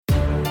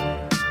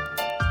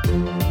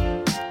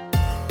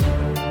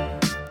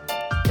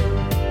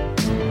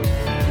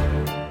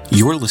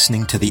You're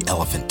listening to The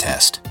Elephant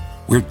Test.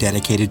 We're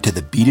dedicated to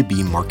the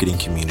B2B marketing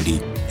community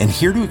and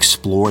here to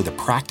explore the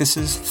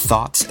practices,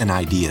 thoughts, and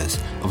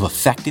ideas of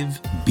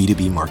effective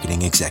B2B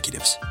marketing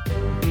executives.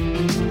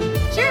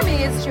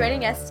 Jeremy is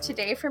joining us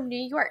today from New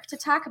York to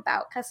talk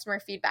about customer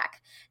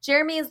feedback.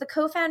 Jeremy is the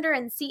co-founder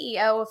and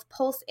CEO of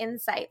Pulse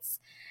Insights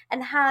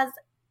and has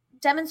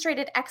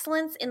demonstrated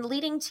excellence in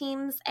leading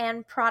teams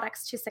and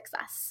products to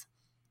success.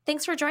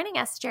 Thanks for joining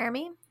us,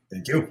 Jeremy.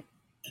 Thank you.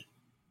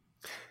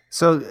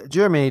 So,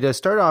 Jeremy, to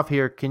start off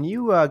here, can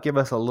you give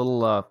us a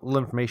little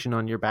information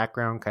on your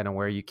background, kind of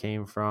where you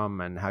came from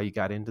and how you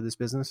got into this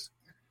business?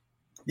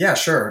 Yeah,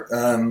 sure.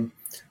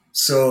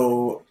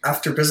 So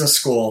after business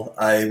school,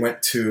 I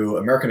went to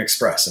American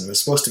Express, and it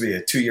was supposed to be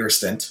a 2-year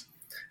stint.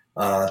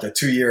 The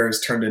 2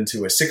 years turned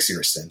into a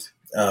 6-year stint.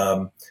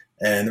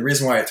 And the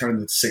reason why it turned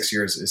into 6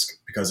 years is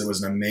because it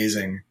was an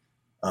amazing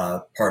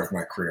part of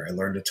my career. I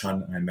learned a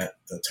ton, and I met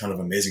a ton of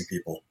amazing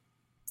people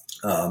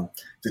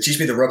to teach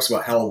me the ropes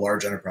about how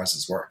large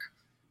enterprises work.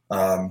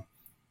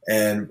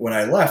 And when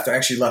I left, I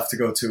actually left to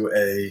go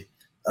to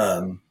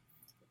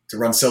to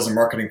run sales and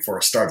marketing for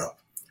a startup.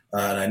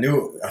 And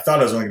I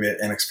thought I was only going to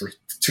be at Amex for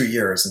 2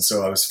 years. And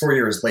so I was 4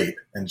 years late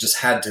and just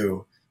had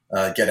to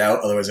get out.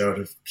 Otherwise, I would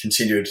have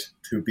continued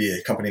to be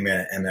a company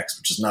man at Amex,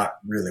 which is not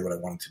really what I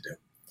wanted to do.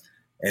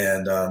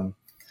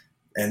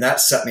 And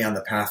that set me on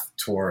the path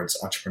towards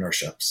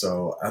entrepreneurship.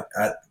 So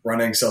at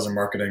running sales and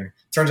marketing,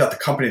 turns out the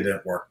company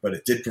didn't work, but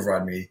it did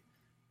provide me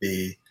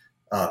the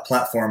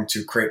platform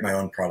to create my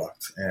own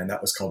product. And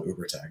that was called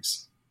Uber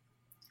Tags.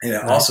 And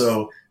it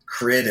also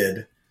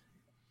created,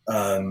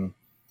 or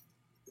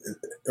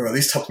at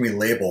least helped me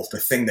label the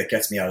thing that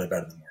gets me out of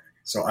bed in the morning.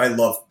 So I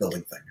love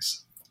building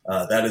things.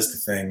 That is the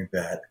thing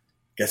that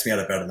gets me out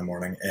of bed in the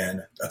morning.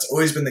 And that's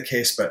always been the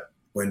case. But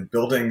when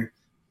building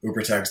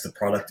Uber Tags, the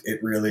product,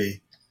 it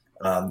really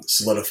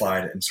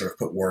solidified and sort of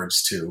put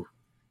words to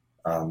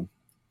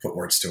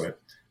it.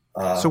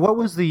 So what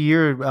was the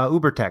year,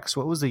 UberText?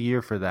 What was the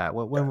year for that?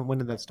 When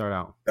did that start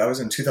out? That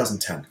was in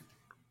 2010.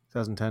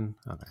 2010?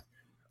 Okay.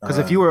 Because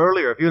if you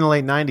were in the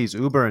late 90s,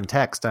 Uber and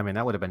Text, I mean,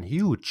 that would have been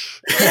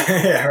huge.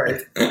 Yeah,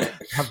 right.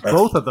 Have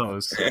both of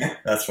those.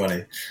 That's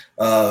funny.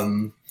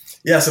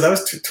 So that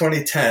was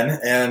 2010,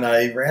 and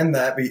I ran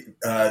that.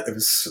 It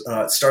was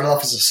started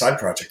off as a side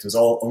project. It was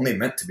all only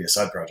meant to be a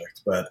side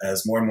project. But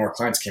as more and more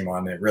clients came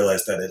on, I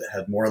realized that it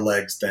had more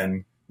legs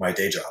than my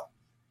day job.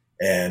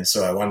 And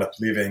so I wound up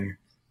leaving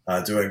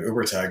doing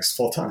Uber Tags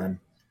full time.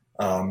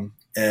 And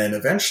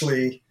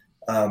eventually,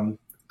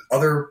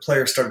 other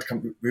players started to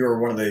come. We were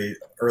one of the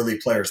early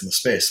players in the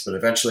space, but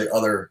eventually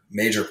other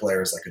major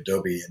players like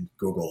Adobe and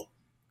Google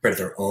created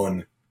their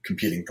own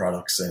competing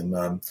products. And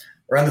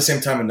around the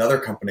same time, another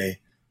company,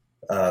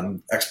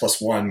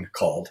 X+1,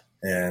 called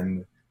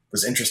and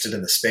was interested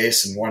in the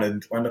space and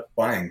wound up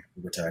buying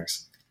Uber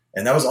Tags.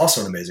 And that was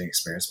also an amazing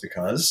experience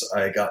because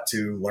I got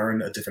to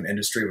learn a different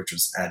industry, which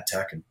was ad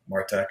tech and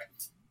MarTech,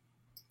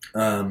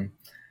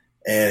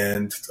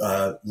 and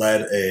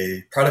led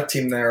a product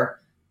team there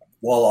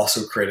while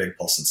also creating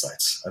Pulse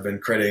Insights. I've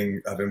been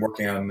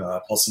working on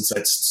Pulse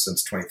Insights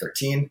since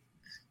 2013.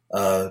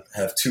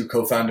 Have 2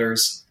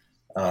 co-founders,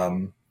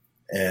 and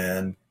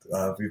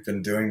we've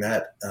been doing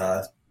that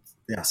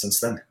since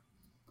then.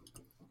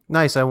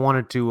 Nice. I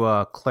wanted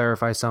to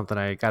clarify something.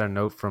 I got a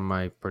note from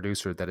my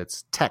producer that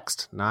it's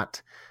text,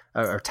 not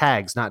or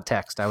tags, not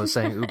text. I was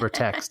saying Uber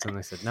Text, and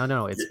they said,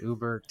 no, it's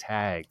Uber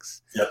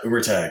Tags. Yeah,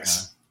 Uber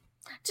Tags.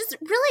 Just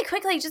really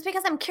quickly, just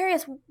because I'm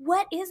curious,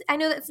 I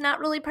know that's not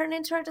really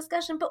pertinent to our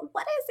discussion, but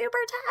what is Uber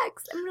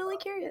Tags? I'm really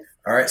curious.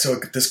 All right, so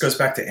this goes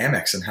back to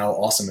Amex and how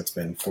awesome it's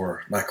been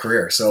for my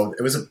career. So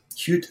it was a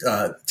huge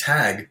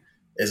tag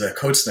is a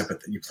code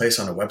snippet that you place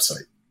on a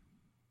website.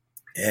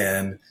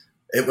 And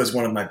it was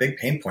one of my big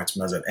pain points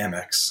when I was at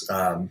Amex.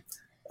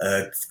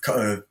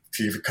 To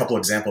give a couple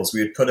examples,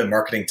 we would put a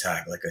marketing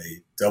tag, like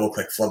a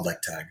double-click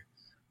floodlight tag,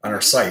 on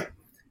our site,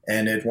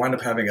 and it wound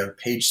up having a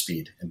page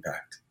speed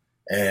impact.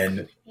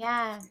 And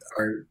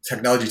our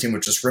technology team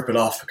would just rip it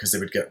off because they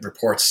would get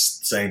reports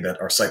saying that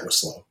our site was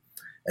slow.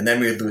 And then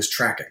we would lose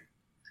tracking.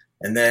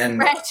 And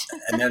then,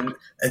 it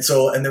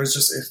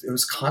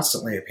was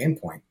constantly a pain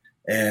point.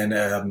 And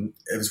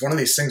it was one of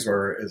these things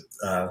where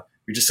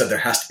we just said there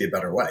has to be a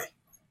better way.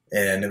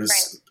 And it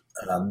was,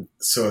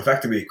 so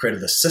effectively we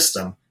created a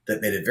system that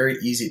made it very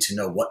easy to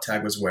know what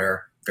tag was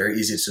where, very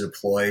easy to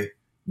deploy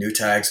new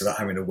tags without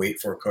having to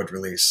wait for a code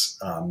release.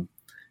 And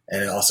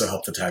it also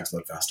helped the tags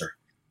load faster.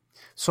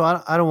 So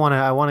I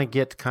want to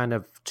get kind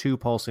of to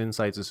Pulse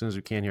Insights as soon as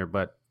we can here,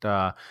 but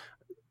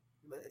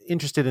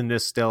interested in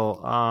this still.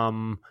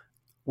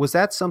 Was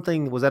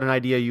that an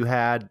idea you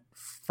had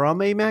from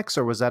Amex,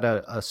 or was that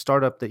a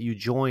startup that you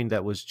joined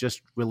that was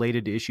just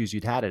related to issues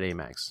you'd had at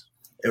Amex?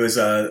 It was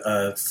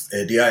an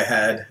idea I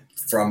had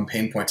from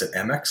pain points at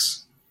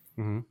Amex.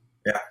 Mm-hmm.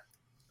 Yeah.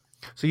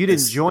 So you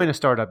didn't join a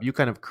startup, you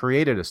kind of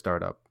created a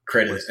startup.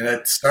 Created it. And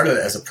it started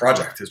as a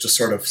project. It was just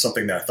sort of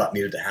something that I thought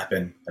needed to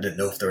happen. I didn't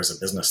know if there was a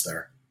business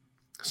there.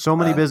 So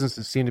many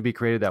businesses seem to be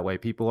created that way.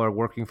 People are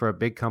working for a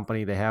big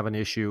company, they have an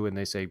issue, and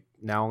they say,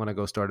 now I'm going to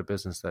go start a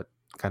business that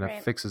kind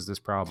of fixes this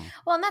problem.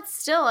 Well, and that's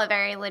still a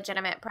very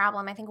legitimate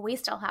problem. I think we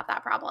still have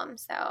that problem.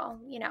 So,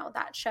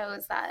 that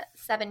shows that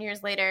 7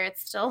 years later,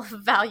 it's still a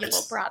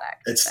valuable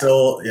product. It's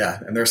still,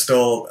 and they're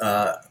still,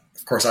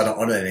 of course, I don't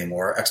own it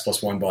anymore. X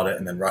Plus One bought it,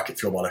 and then Rocket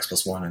Fuel bought X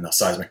Plus One, and now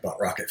Seismic bought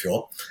Rocket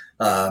Fuel.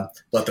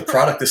 But the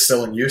product is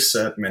still in use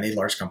at many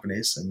large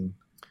companies. And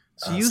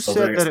so you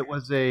said that it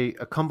was a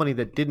company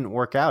that didn't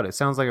work out. It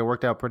sounds like it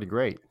worked out pretty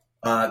great.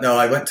 No,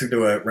 I went to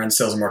do a run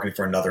sales and marketing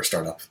for another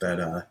startup that,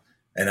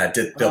 and I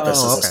did build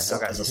this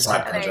as a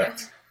side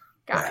project.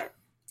 Got it.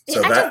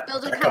 So I just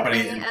build a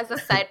company as a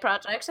side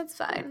project. It's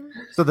fine.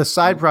 So the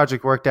side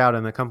project worked out,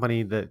 and the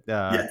company that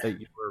that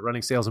you were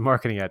running sales and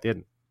marketing at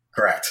didn't.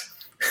 Correct.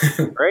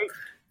 Great.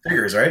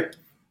 Figures, right?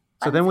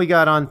 So then we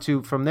got on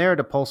from there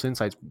to Pulse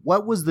Insights.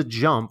 What was the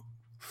jump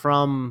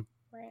from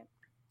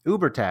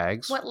Uber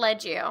Tags? What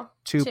led you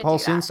to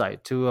Pulse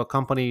Insight, to a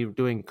company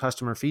doing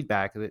customer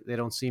feedback? They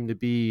don't seem to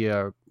be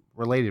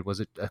related. Was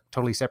it a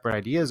totally separate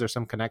idea? Is there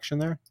some connection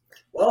there?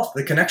 Well,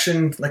 the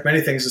connection, like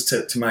many things, is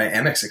to my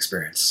Amex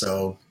experience.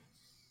 So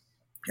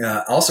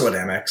also at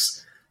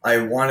Amex,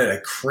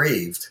 I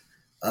craved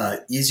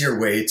easier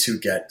way to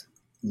get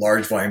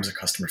large volumes of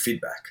customer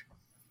feedback.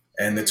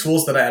 And the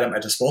tools that I had at my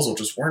disposal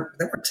they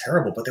weren't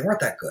terrible, but they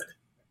weren't that good.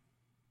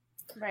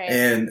 Right.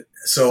 And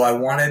so I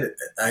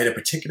had a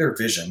particular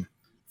vision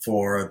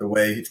for the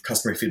way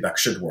customer feedback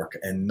should work,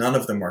 and none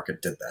of the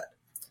market did that.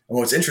 And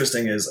what's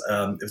interesting is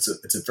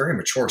it's a very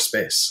mature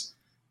space,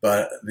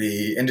 but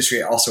the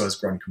industry also has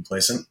grown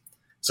complacent.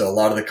 So a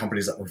lot of the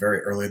companies that were very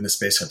early in the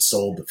space had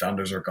sold, the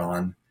founders are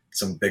gone,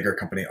 some bigger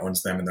company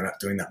owns them, and they're not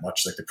doing that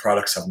much. Like the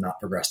products have not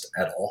progressed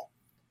at all.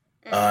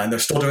 And they're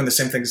still doing the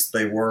same things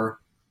they were,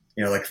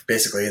 like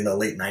basically in the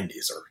late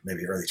 90s or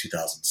maybe early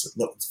 2000s.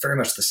 It's very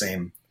much the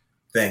same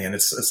thing. And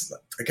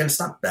it's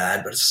not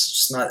bad, but it's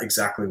just not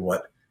exactly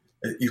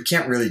you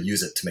can't really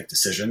use it to make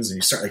decisions. And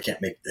you certainly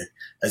can't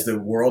as the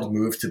world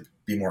moved to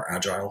be more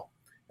agile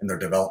in their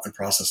development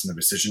process and their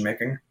decision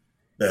making,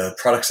 the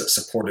products that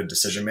supported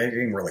decision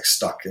making were like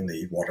stuck in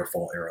the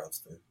waterfall era of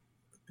the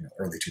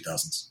early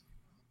 2000s.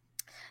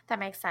 That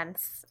makes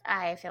sense.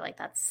 I feel like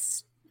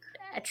that's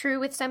true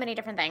with so many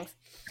different things.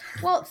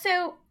 Well,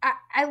 so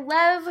I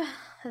love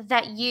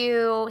that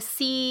you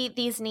see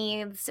these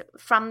needs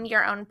from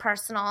your own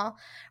personal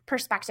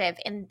perspective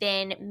and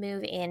then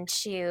move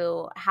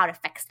into how to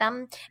fix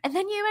them. And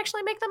then you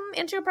actually make them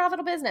into a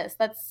profitable business.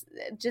 That's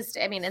just,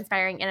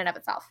 inspiring in and of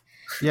itself.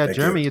 Yeah,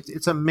 Jeremy,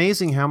 it's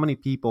amazing how many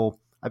people,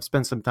 I've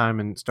spent some time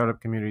in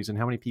startup communities, and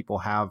how many people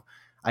have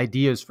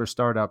ideas for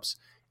startups.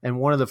 And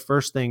one of the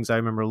first things I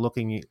remember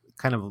looking,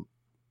 kind of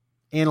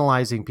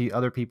analyzing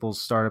other people's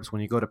startups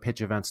when you go to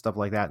pitch events, stuff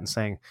like that, and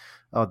saying,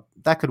 oh,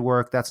 that could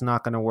work, that's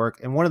not going to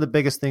work. And one of the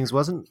biggest things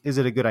wasn't, is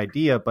it a good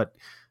idea, but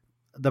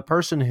the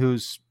person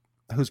who's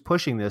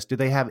pushing this, do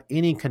they have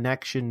any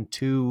connection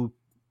to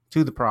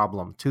the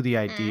problem, to the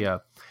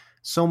idea?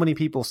 So many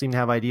people seem to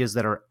have ideas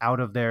that are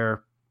out of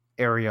their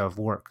area of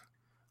work.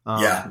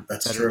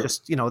 That's true.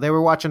 Just, they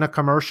were watching a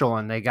commercial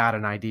and they got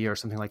an idea or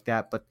something like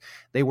that, but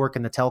they work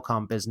in the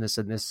telecom business,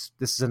 and this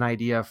is an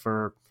idea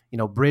for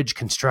bridge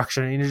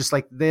construction, and you're just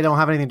like, they don't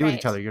have anything to do with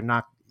each other.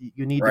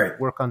 You need to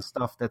work on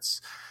stuff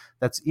that's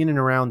in and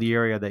around the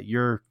area that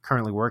you're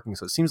currently working.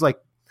 So it seems like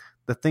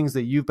the things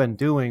that you've been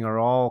doing are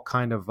all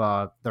kind of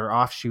they're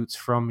offshoots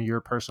from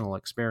your personal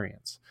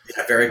experience.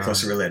 Yeah, very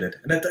closely related.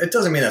 And it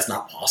doesn't mean that's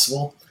not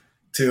possible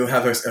to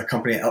have a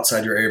company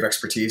outside your area of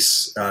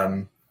expertise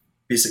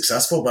be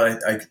successful,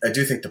 but I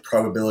do think the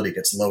probability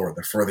gets lower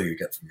the further you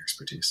get from your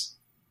expertise.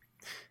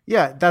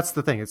 Yeah, that's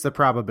the thing. It's the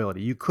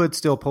probability. You could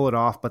still pull it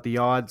off, but the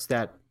odds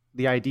that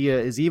the idea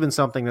is even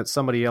something that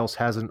somebody else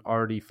hasn't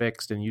already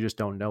fixed and you just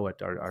don't know it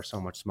are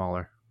so much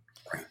smaller.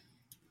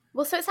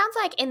 Well, so it sounds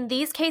like in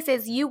these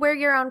cases, you were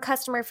your own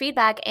customer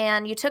feedback,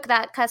 and you took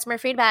that customer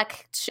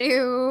feedback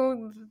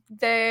to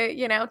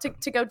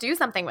to go do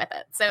something with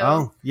it.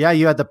 So,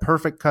 you had the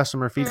perfect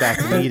customer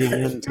feedback leading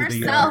into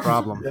the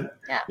problem.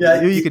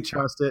 Yeah, you could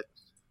trust it.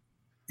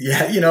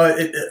 Yeah,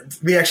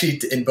 we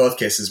actually, in both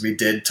cases, we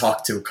did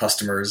talk to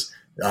customers.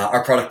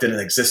 Our product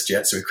didn't exist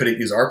yet, so we couldn't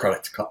use our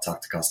product to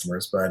talk to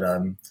customers. But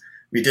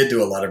we did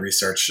do a lot of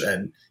research,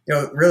 and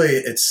really,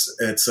 it's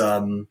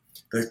the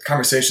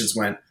conversations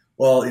went,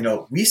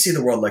 well, we see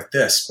the world like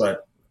this,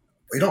 but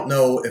we don't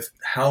know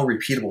how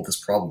repeatable this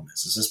problem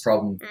is. Is this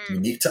problem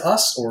unique to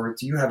us, or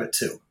do you have it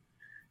too?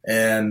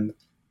 And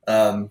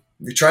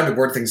we tried to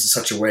word things in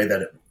such a way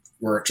that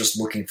we're just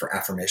looking for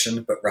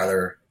affirmation, but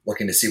rather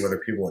looking to see whether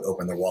people would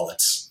open their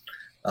wallets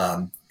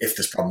if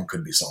this problem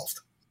could be solved.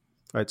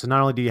 Right. So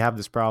not only do you have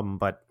this problem,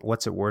 but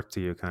what's it worth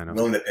to you, kind of?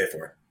 Willing to pay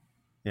for it.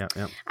 Yeah.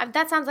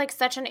 That sounds like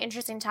such an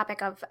interesting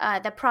topic of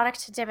the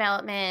product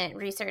development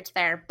research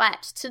there.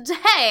 But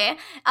today,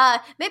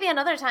 maybe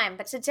another time,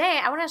 but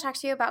today I want to talk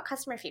to you about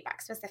customer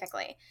feedback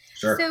specifically.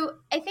 Sure. So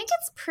I think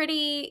it's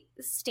pretty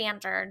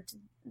standard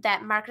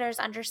that marketers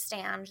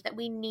understand that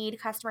we need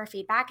customer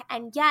feedback,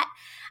 and yet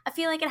I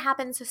feel like it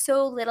happens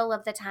so little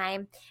of the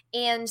time,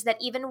 and that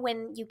even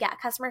when you get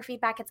customer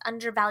feedback, it's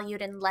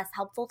undervalued and less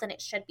helpful than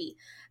it should be.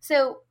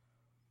 So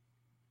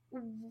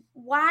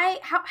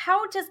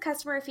how does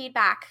customer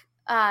feedback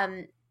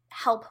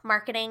help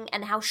marketing,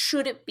 and how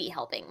should it be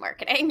helping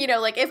marketing?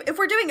 Like if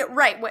we're doing it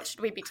right, what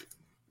should we be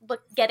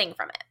getting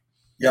from it?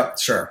 Yeah,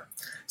 sure.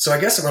 So I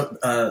guess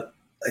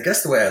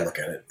the way I look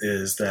at it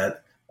is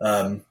that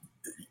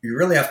you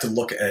really have to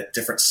look at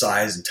different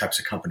size and types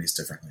of companies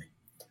differently.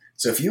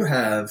 So if you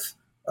have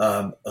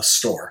a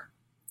store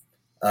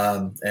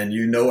and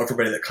you know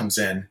everybody that comes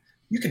in,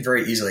 you can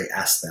very easily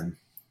ask them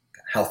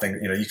how things,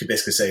 you could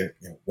basically say,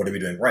 what are we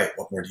doing right?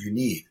 What more do you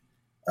need?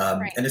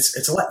 Right. And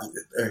it's a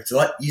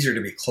lot easier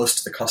to be close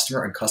to the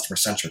customer and customer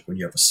centric when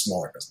you have a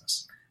smaller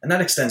business. And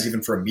that extends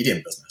even for a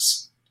medium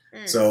business.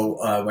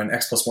 So when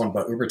X+1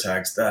 bought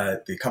UberTags,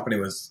 the company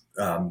was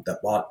that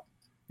bought,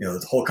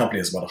 the whole company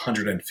is about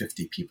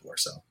 150 people or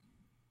so.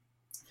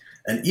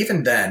 And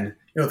even then,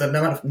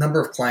 the number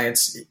of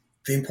clients,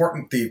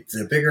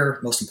 the bigger,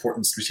 most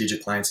important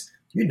strategic clients,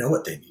 you know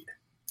what they need.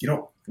 You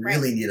don't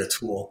really need a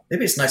tool.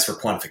 Maybe it's nice for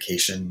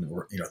quantification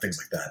or things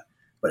like that.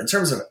 But in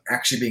terms of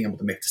actually being able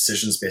to make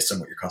decisions based on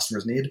what your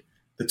customers need,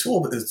 the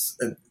tool is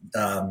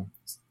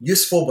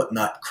useful but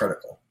not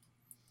critical.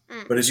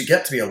 But as you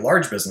get to be a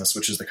large business,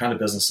 which is the kind of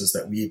businesses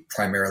that we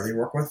primarily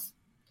work with,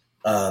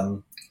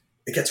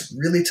 it gets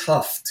really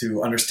tough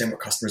to understand what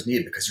customers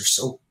need because you're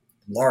so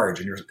large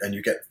and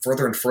you get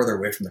further and further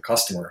away from the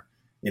customer,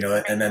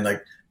 and then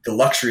like the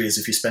luxury is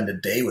if you spend a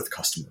day with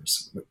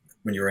customers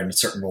when you're in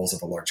certain roles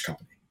of a large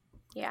company.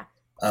 Yeah.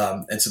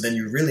 And so then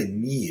you really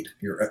need,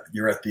 you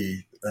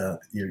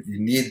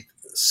need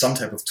some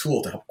type of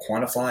tool to help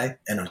quantify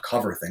and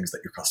uncover things that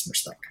your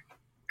customers think,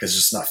 because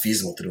it's just not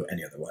feasible to do it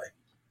any other way.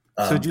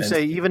 So would you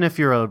say even if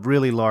you're a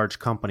really large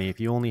company, if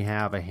you only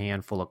have a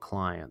handful of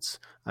clients,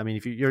 I mean,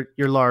 if you're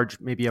large,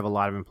 maybe you have a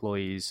lot of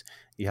employees,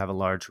 you have a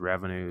large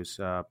revenues,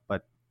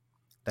 but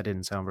that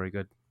didn't sound very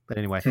good. But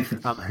anyway,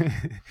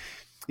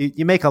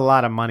 you make a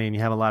lot of money and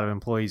you have a lot of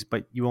employees,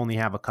 but you only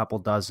have a couple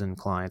dozen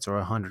clients or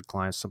 100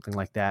 clients, something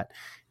like that.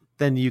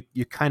 Then you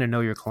kind of know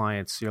your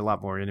clients. You're a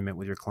lot more intimate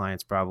with your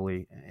clients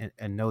probably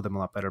and know them a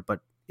lot better. But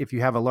if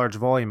you have a large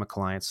volume of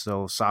clients,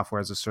 so software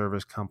as a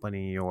service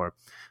company or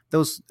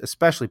those,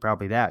 especially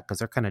probably that, because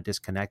they're kind of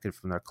disconnected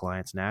from their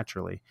clients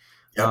naturally.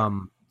 Yep.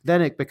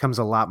 Then it becomes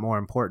a lot more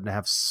important to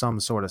have some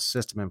sort of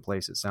system in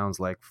place, it sounds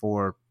like,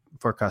 for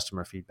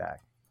customer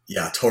feedback.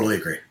 Yeah, totally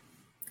agree.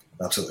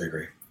 Absolutely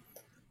agree.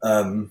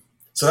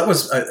 So that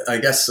was, I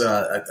guess,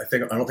 I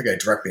don't think I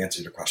directly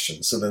answered your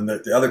question. So then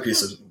the other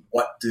piece is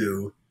what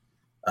do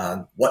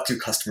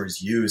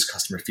customers use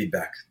customer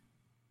feedback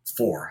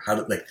for? How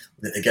do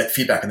they get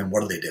feedback, and then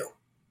what do they do?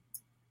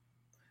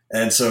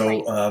 And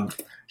so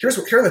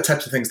here are the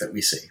types of things that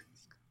we see.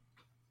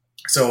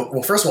 So,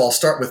 well, first of all, I'll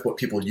start with what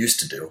people used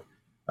to do.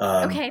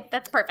 Okay,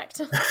 that's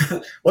perfect.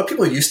 What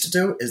people used to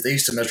do is they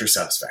used to measure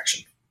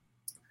satisfaction.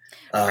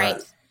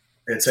 Right.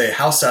 They'd say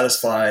how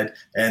satisfied,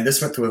 and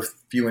this went through a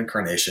few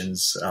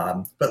incarnations,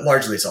 but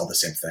largely it's all the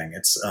same thing.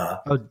 It's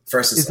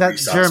first is that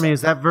Jeremy?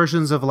 Is that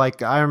versions of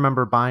like I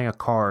remember buying a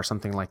car or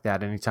something like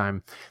that?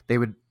 Anytime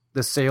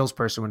the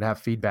salesperson would have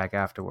feedback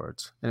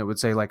afterwards, and it would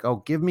say like,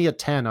 "Oh, give me a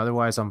 10,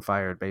 otherwise I'm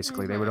fired."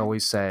 Basically, They would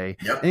always say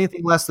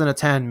anything less than a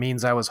 10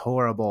 means I was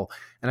horrible,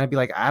 and I'd be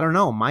like, "I don't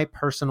know. My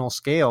personal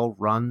scale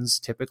runs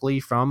typically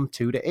from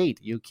 2 to 8.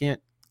 You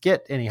can't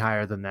get any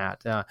higher than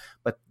that."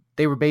 But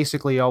they were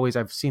basically always,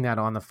 I've seen that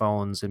on the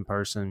phones in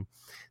person,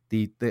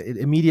 the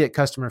immediate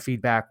customer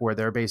feedback where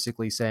they're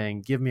basically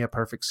saying, "Give me a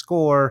perfect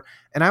score,"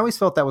 and I always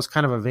felt that was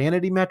kind of a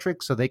vanity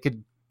metric, so they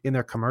could in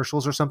their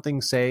commercials or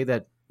something say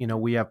that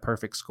we have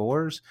perfect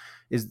scores.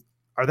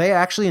 Are they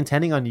actually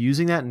intending on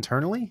using that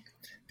internally?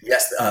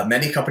 Yes,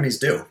 many companies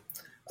do.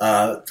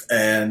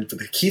 And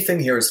the key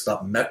thing here is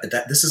about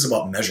this is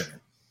about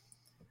measurement,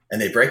 and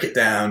they break it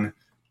down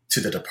to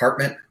the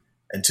department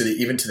and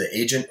even to the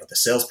agent or the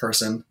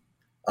salesperson.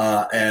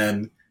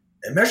 And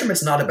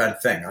measurement's not a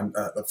bad thing.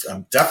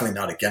 I'm definitely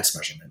not against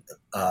measurement.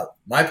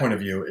 My point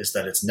of view is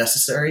that it's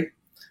necessary,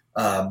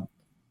 but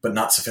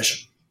not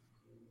sufficient.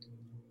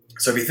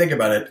 So if you think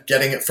about it,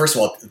 getting it, first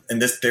of all, in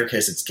their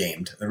case, it's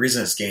gamed. The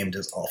reason it's gamed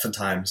is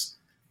oftentimes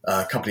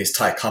companies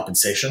tie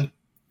compensation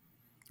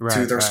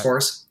to their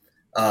scores,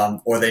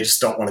 or they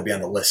just don't want to be on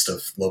the list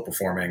of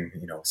low-performing,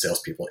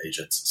 salespeople,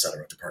 agents, et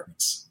cetera,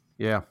 departments.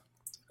 Yeah.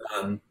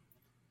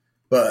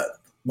 But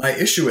my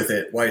issue with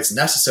it, why it's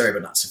necessary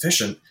but not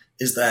sufficient,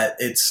 is that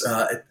it's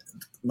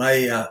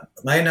my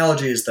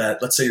analogy is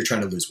that, let's say you're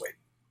trying to lose weight.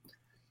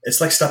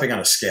 It's like stepping on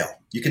a scale.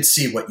 You can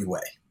see what you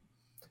weigh.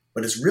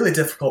 But it's really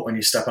difficult when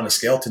you step on a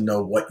scale to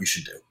know what you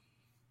should do.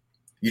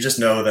 You just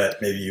know that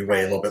maybe you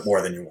weigh a little bit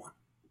more than you want.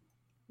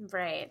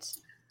 Right.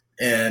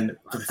 And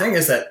the thing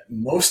is that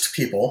most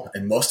people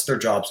in most of their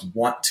jobs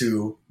want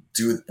to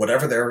do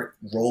whatever their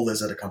role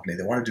is at a company.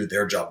 They want to do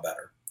their job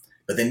better.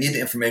 But they need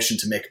the information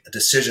to make a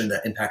decision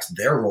that impacts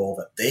their role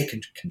that they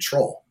can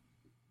control.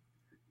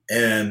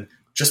 And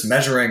just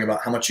measuring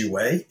about how much you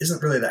weigh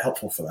isn't really that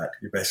helpful for that.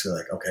 You're basically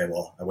like, okay,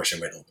 well, I wish I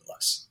weighed a little bit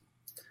less.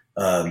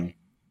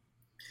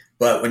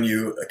 But when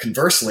you,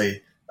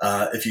 conversely,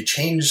 if you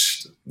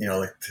change,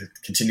 like to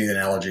continue the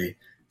analogy,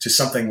 to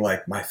something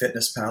like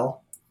MyFitnessPal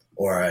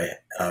or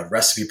a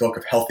recipe book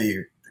of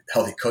healthy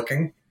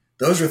cooking,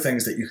 those are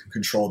things that you can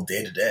control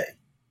day to day.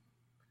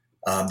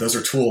 Those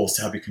are tools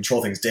to help you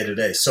control things day to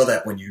day, so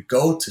that when you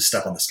go to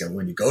step on the scale,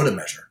 when you go to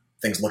measure,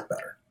 things look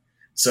better.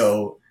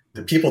 So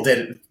the people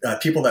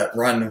that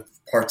run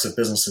parts of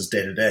businesses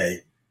day to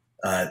day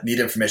need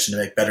information to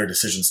make better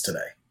decisions today.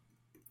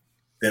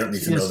 They don't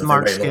need to know that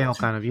smart scale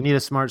kind of. You need a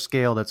smart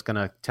scale that's going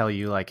to tell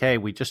you like, hey,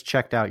 we just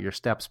checked out your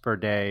steps per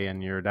day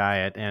and your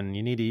diet, and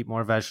you need to eat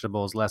more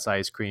vegetables, less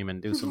ice cream,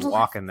 and do some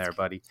walking there,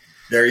 buddy.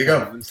 There you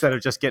go. Instead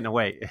of just getting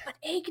away. But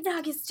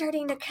eggnog is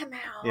starting to come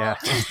out. Yeah.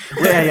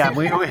 Yeah.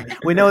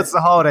 We know it's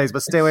the holidays,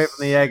 but stay away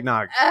from the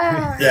eggnog.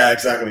 Yeah,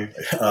 exactly.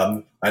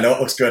 I know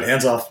it looks good.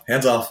 Hands off.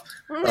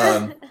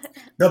 No,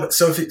 but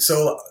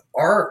so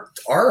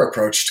our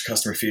approach to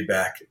customer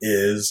feedback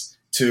is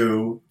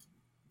to.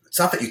 It's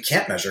not that you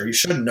can't measure. You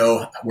should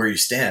know where you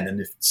stand. And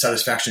if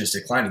satisfaction is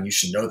declining, you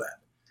should know that.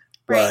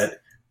 Right.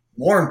 But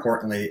more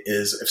importantly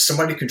is if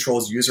somebody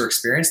controls user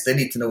experience, they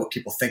need to know what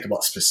people think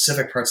about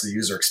specific parts of the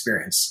user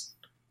experience.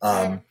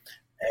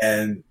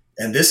 And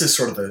this is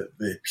sort of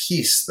the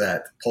piece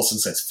that Pulse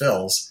Insights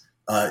fills.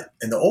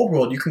 In the old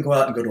world, you can go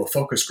out and go to a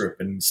focus group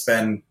and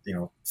spend,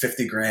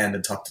 $50,000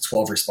 and talk to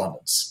 12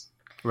 respondents.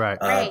 Right.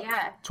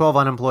 Yeah. 12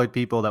 unemployed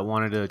people that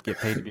wanted to get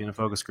paid to be in a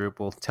focus group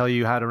will tell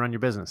you how to run your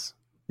business.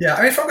 Yeah,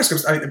 I mean, focus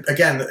groups.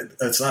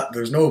 It's not.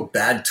 There's no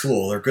bad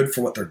tool. They're good for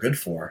what they're good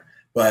for.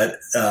 But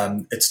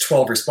it's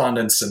 12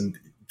 respondents, and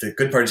the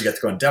good part is you get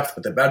to go in depth.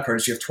 But the bad part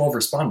is you have 12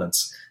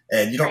 respondents,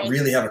 and you don't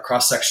really have a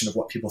cross section of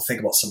what people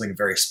think about something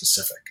very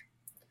specific.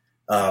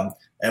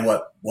 And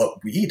what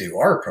we do,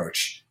 our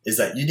approach, is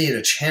that you need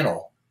a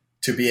channel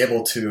to be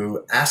able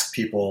to ask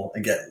people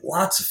and get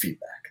lots of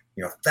feedback.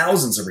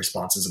 Thousands of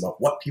responses about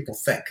what people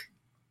think,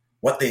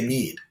 what they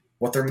need,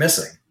 what they're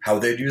missing, how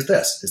they'd use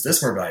this. Is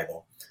this more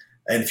valuable?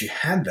 And if you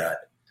had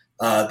that,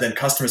 then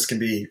customers can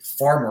be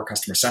far more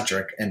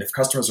customer-centric. And if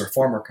customers are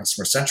far more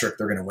customer-centric,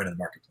 they're going to win in the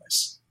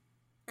marketplace.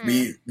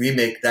 We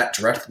make that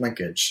direct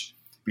linkage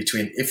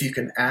between if you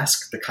can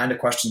ask the kind of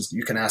questions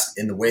you can ask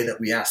in the way that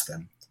we ask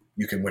them,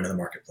 you can win in the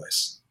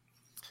marketplace.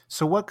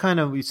 So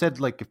you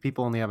said like if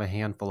people only have a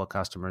handful of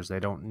customers,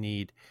 they don't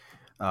need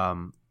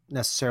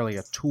necessarily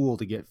a tool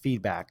to get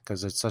feedback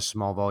because it's such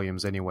small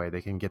volumes anyway.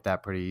 They can get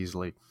that pretty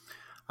easily.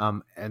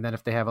 And then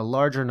if they have a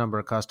larger number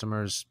of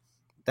customers,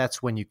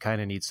 that's when you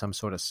kind of need some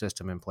sort of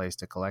system in place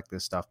to collect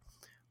this stuff.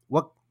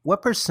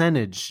 What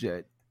percentage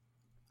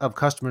of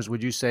customers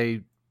would you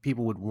say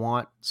people would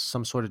want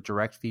some sort of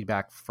direct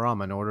feedback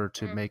from in order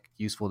to make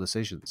useful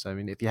decisions? I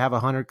mean, if you have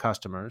 100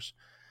 customers,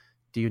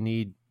 do you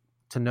need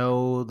to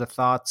know the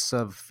thoughts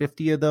of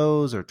 50 of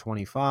those or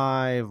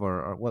 25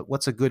 or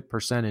what's a good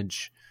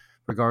percentage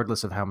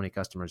regardless of how many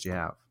customers you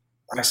have?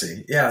 I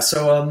see. Yeah.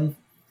 So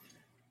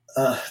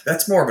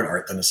that's more of an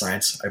art than a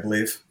science, I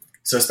believe.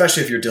 So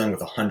especially if you're dealing with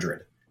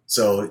 100.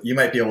 So you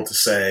might be able to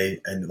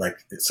say, and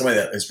like somebody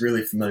that is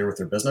really familiar with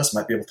their business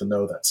might be able to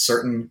know that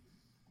certain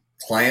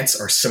clients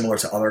are similar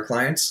to other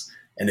clients.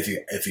 And if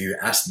you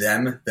ask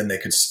them, then they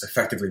could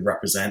effectively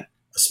represent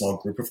a small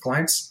group of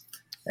clients.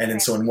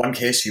 And so in one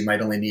case, you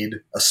might only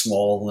need a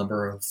small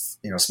number of,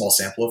 small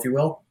sample, if you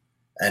will.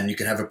 And you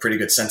can have a pretty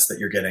good sense that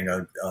you're getting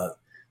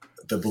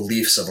the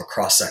beliefs of a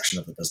cross section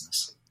of the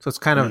business. So it's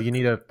kind of, you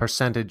need a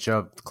percentage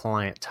of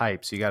client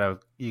types. You gotta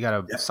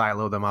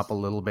silo them up a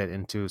little bit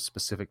into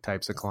specific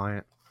types of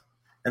client.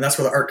 And that's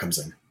where the art comes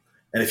in.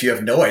 And if you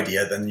have no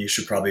idea, then you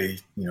should probably,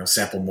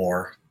 sample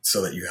more so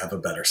that you have a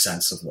better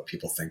sense of what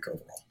people think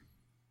overall.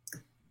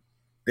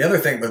 The other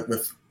thing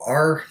with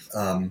our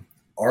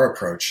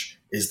approach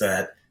is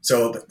that,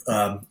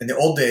 in the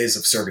old days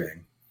of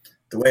surveying,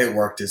 the way it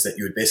worked is that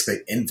you would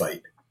basically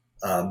invite,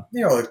 a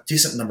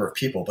decent number of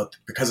people, but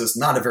because it's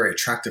not a very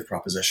attractive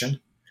proposition,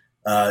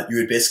 you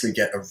would basically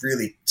get a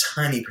really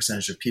tiny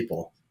percentage of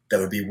people that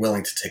would be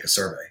willing to take a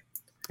survey.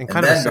 And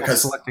kind of a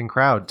self-selecting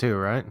crowd too,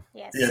 right?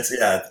 Yes.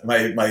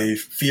 My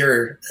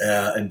fear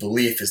and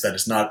belief is that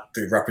it's not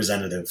the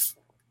representative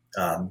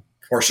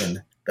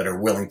portion that are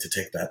willing to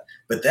take that.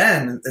 But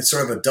then it's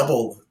sort of a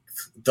double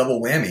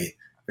whammy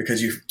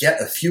because you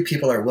get a few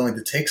people that are willing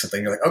to take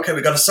something. You're like, okay,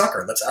 we got a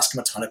sucker. Let's ask him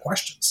a ton of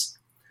questions.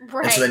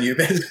 Right. And so then you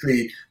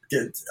basically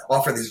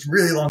offer these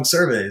really long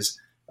surveys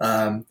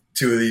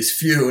to these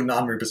few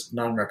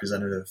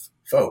non-representative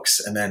folks,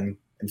 and then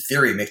in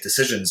theory make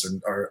decisions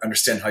or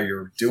understand how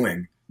you're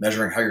doing,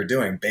 measuring how you're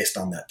doing based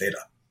on that data.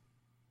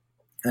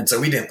 And so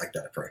we didn't like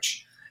that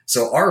approach.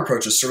 So our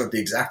approach is sort of the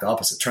exact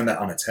opposite, turn that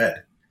on its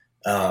head,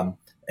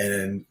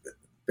 and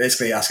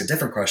basically ask a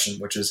different question,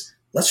 which is,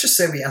 let's just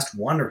say we asked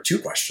one or two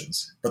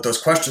questions, but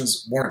those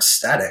questions weren't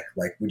static,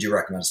 like would you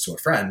recommend us to a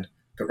friend,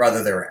 but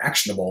rather they were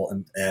actionable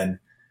and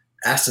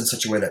asked in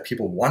such a way that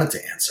people wanted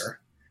to answer,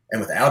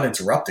 and without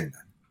interrupting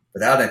them,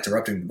 without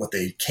interrupting what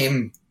they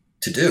came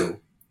to do,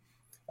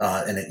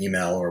 in an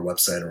email or a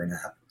website or an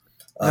app.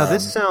 Now,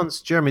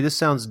 Jeremy, this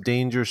sounds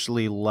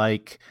dangerously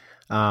like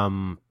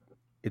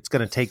it's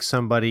going to take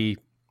somebody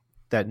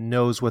that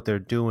knows what they're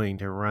doing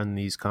to run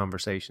these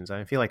conversations.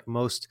 I feel like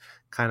most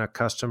kind of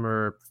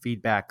customer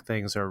feedback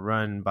things are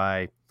run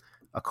by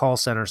a call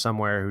center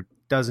somewhere who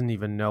doesn't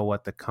even know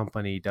what the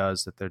company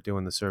does that they're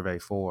doing the survey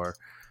for.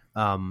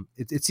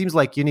 It seems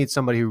like you need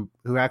somebody who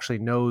actually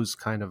knows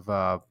kind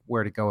of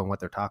where to go and what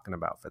they're talking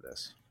about for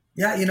this.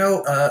 Yeah,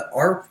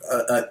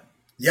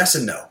 yes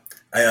and no.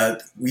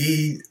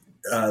 We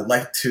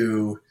like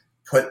to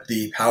put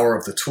the power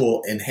of the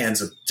tool in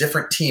hands of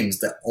different teams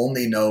that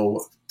only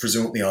know,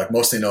 presumably,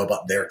 mostly know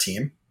about their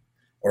team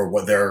or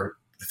what the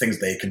things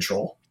they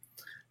control.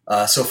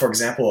 So, for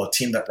example, a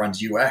team that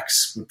runs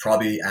UX would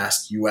probably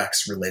ask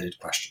UX-related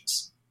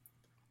questions.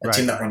 A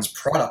team that runs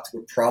product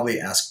would probably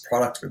ask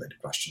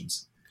product-related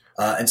questions.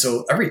 And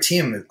so every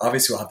team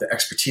obviously will have the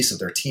expertise of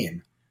their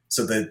team.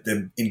 So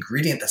the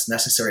ingredient that's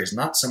necessary is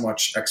not so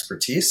much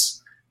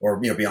expertise or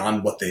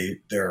beyond what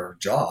their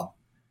job,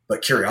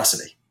 but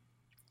curiosity.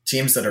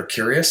 Teams that are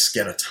curious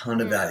get a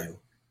ton of value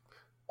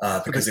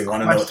because they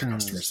want to know what the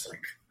customers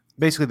think.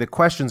 Basically, the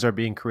questions are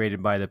being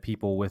created by the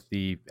people with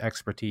the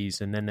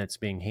expertise, and then it's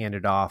being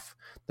handed off.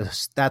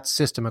 That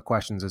system of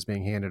questions is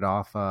being handed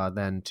off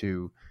then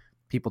to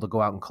people to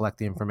go out and collect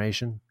the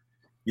information.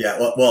 Yeah,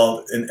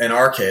 well, in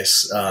our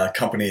case,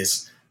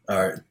 companies,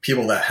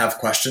 people that have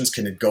questions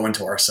can go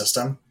into our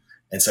system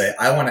and say,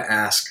 I want to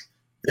ask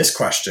this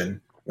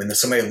question when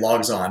somebody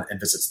logs on and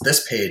visits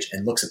this page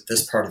and looks at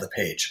this part of the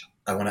page.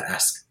 I want to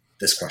ask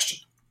this question.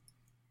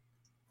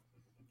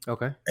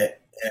 Okay.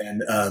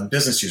 And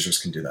business users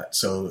can do that.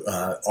 So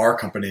our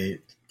company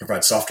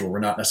provides software. We're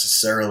not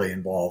necessarily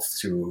involved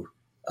to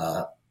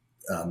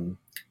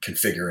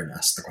configure and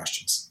ask the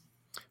questions.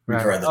 We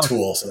provide the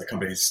tool so that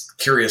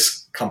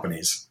curious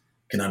companies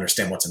can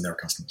understand what's in their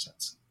customer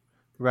sets.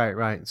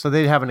 Right. So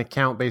they'd have an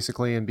account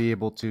basically and be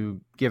able to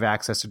give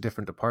access to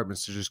different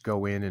departments to just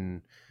go in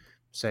and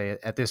say,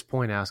 at this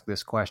point, ask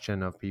this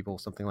question of people,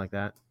 something like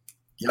that.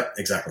 Yep,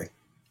 exactly.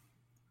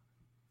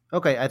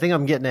 Okay, I think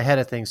I'm getting ahead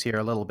of things here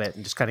a little bit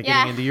and just kind of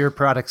getting into your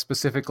product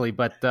specifically.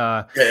 But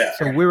so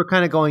we were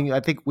kind of going,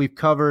 I think we've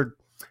covered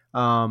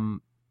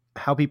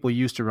how people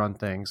used to run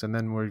things, and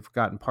then we've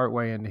gotten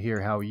partway into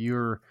here how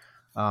your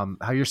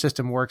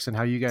system works and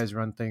how you guys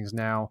run things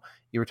now.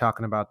 You were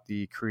talking about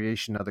the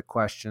creation of the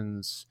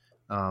questions.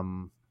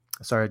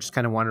 Sorry, I just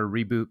kind of wanted to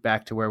reboot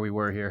back to where we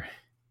were here.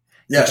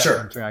 Yeah,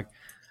 sure.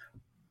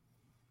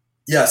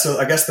 Yeah, so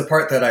I guess the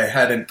part that I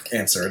hadn't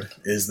answered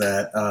is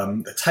that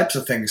the types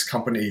of things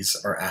companies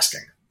are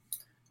asking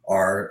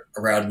are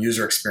around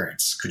user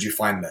experience. Could you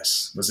find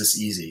this? Was this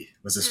easy?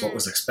 Was this what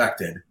was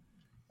expected?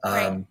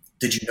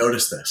 Did you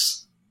notice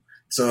this?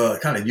 So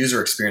kind of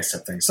user experience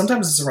type things.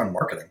 Sometimes it's around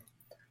marketing.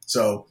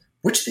 So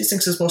which of these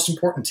things is most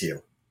important to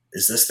you?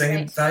 Is this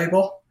thing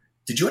valuable?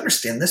 Did you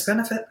understand this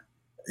benefit?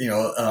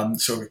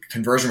 So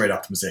conversion rate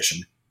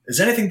optimization.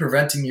 Is anything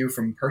preventing you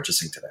from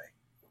purchasing today?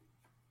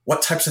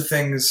 What types of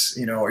things,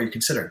 are you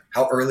considering?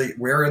 How early,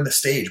 where in the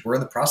stage, where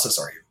in the process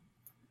are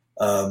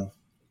you?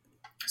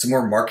 Some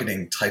more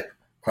marketing type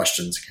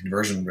questions,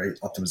 conversion rate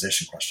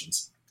optimization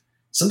questions.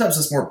 Sometimes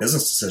it's more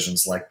business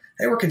decisions like,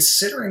 hey, we're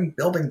considering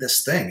building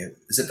this thing.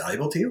 Is it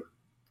valuable to you?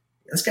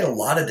 Let's get a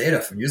lot of data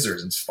from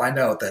users and find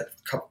out that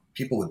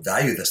people would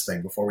value this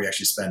thing before we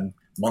actually spend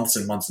months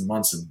and months and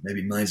months and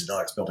maybe millions of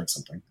dollars building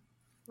something.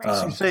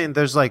 So you're saying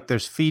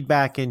there's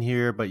feedback in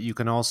here, but you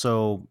can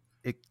also,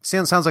 it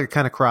sounds like it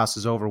kind of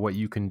crosses over what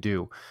you can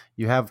do.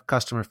 You have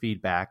customer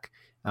feedback,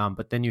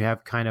 but then you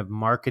have kind of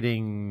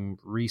marketing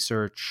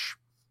research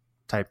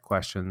type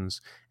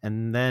questions,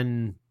 and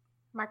then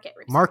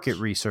market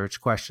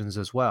research questions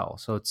as well.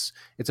 So it's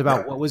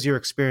about what was your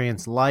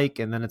experience like,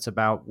 and then it's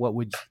about what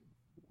would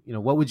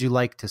you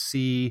like to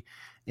see,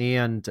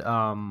 and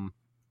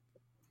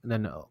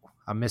then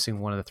I'm missing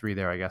one of the three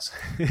there, I guess.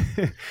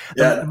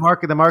 The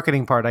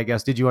marketing part, I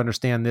guess. Did you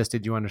understand this?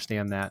 Did you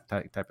understand that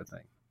type of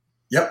thing?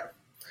 Yep.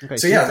 Okay.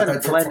 So you kind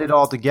of blend it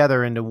all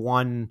together into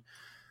one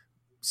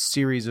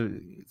series of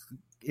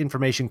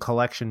information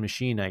collection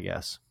machine, I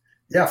guess.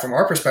 Yeah. From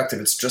our perspective,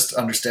 it's just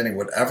understanding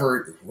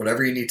whatever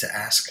you need to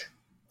ask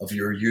of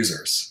your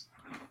users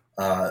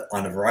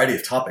on a variety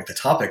of topics. The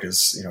topic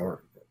is,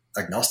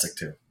 agnostic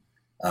to.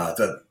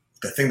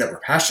 The thing that we're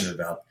passionate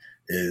about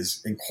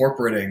is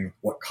incorporating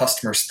what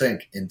customers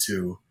think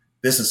into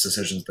business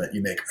decisions that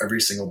you make every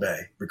single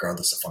day,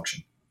 regardless of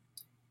function.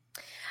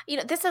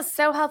 This is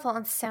so helpful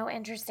and so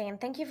interesting.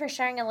 Thank you for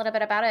sharing a little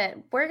bit about it.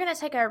 We're going to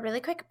take a really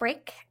quick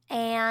break,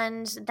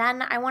 and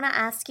then I want to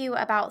ask you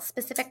about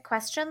specific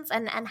questions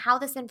and how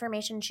this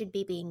information should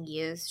be being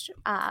used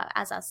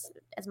as us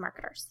as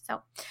marketers.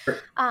 So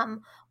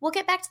we'll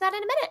get back to that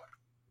in a minute.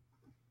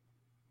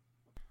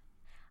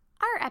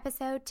 Our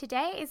episode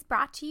today is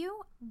brought to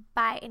you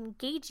by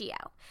Engagio.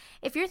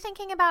 If you're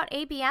thinking about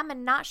ABM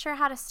and not sure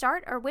how to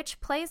start or which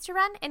plays to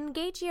run,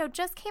 Engagio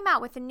just came out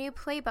with a new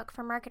playbook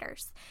for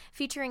marketers,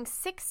 featuring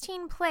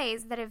 16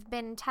 plays that have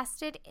been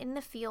tested in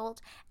the field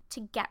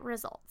to get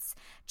results.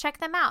 Check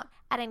them out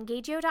at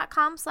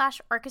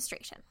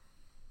engagio.com/orchestration.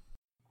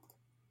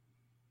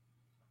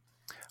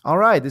 All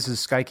right, this is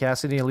Sky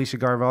Cassidy and Alicia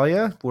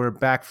Garvalia. We're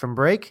back from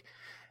break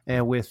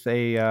and with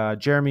a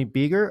Jeremy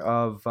Beeger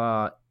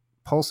of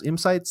Pulse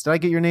Insights. Did I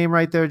get your name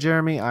right there,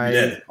 Jeremy?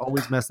 I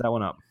always mess that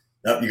one up.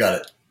 Nope, you got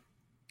it.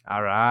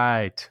 All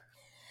right.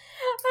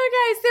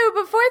 Okay, so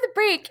before the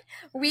break,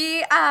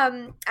 we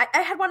I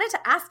had wanted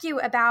to ask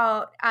you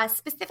about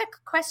specific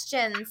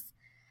questions.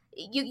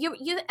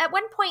 You at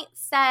one point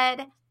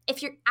said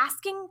if you're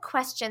asking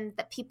questions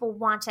that people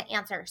want to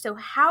answer. So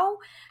how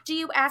do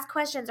you ask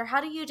questions, or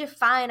how do you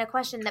define a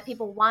question that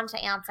people want to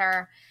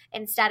answer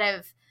instead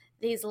of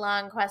these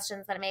long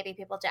questions that maybe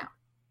people don't?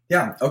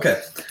 Yeah.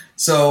 Okay.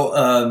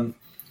 So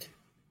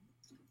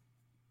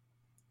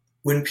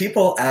when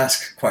people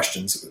ask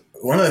questions,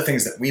 one of the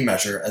things that we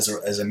measure as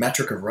a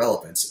metric of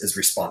relevance is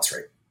response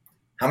rate.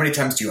 How many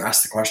times do you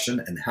ask the question,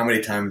 and how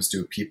many times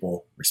do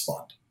people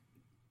respond?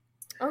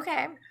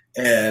 Okay.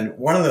 And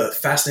one of the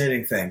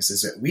fascinating things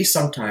is that we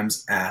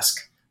sometimes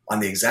ask on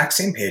the exact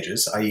same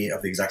pages, i.e.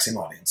 of the exact same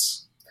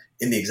audience,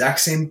 in the exact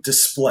same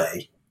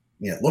display,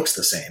 it looks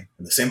the same,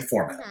 in the same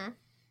format. Mm-hmm.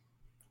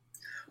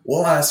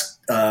 We'll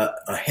ask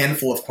a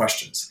handful of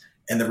questions,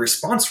 and the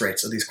response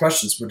rates of these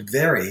questions would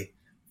vary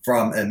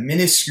from a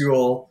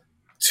minuscule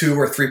 2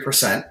 or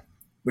 3%,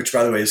 which,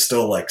 by the way, is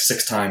still like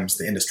 6 times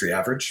the industry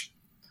average,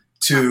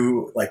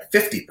 to like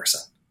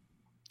 50%.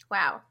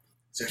 Wow.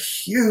 So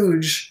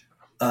huge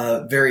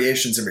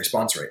variations in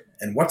response rate.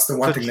 And what's the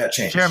one thing that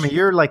changed? Jeremy,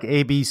 you're like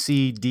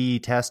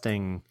ABCD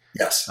testing.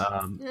 Yes.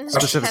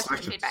 Specific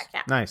feedback.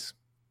 Yeah. Nice.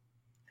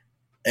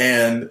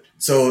 And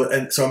so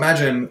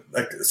imagine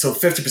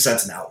 50%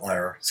 is an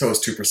outlier, so is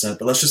 2%,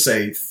 but let's just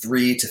say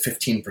 3 to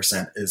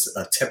 15% is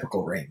a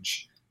typical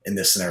range in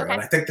this scenario. Okay.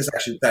 And I think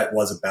that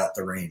was about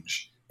the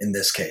range in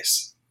this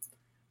case.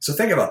 So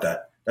think about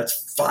that.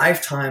 That's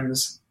 5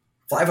 times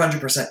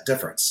 500%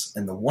 difference.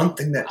 And the one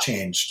thing that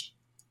changed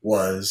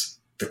was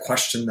the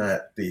question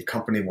that the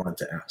company wanted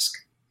to ask.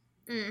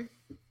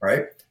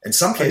 Right? In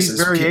some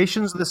cases, are these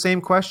variations of the same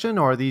question,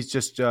 or are these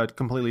just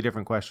completely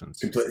different questions?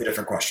 Completely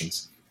different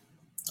questions.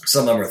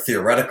 Some of them are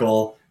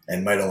theoretical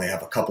and might only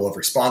have a couple of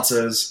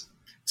responses.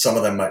 Some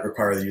of them might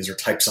require the user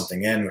type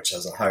something in, which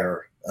has a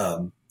higher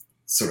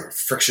sort of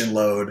friction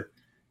load.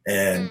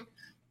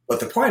 But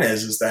the point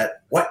is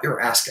that what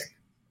you're asking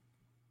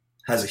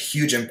has a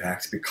huge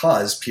impact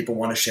because people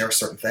want to share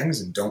certain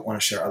things and don't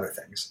want to share other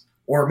things.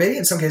 Or maybe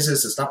in some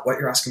cases, it's not what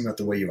you're asking, but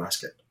the way you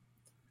ask it.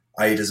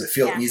 I.e., does it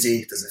feel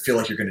easy? Does it feel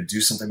like you're going to do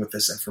something with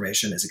this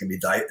information? Is it going to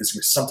be is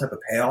there some type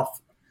of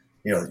payoff?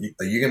 Are you going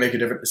to make a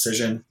different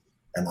decision?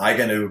 Am I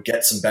going to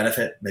get some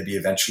benefit, maybe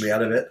eventually,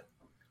 out of it?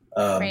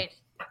 Right.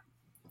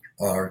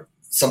 Or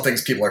some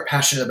things people are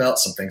passionate about,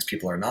 some things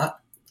people are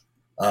not.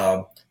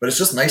 But it's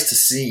just nice to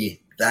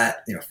see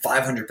that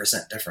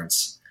 500%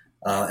 difference,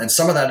 and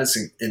some of that is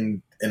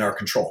in our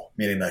control,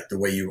 meaning like the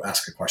way you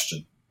ask a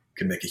question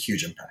can make a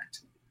huge impact.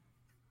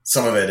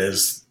 Some of it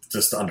is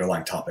just the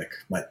underlying topic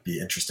might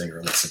be interesting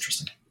or less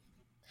interesting.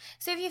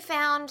 So have you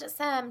found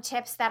some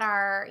tips that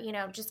are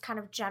just kind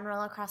of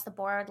general across the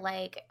board,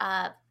 like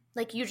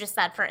you just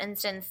said, for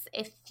instance,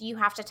 if you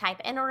have to type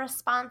in a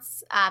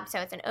response, so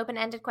it's an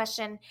open-ended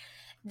question,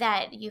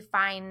 that you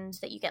find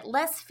that you get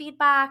less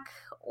feedback,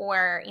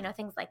 or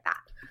things like that?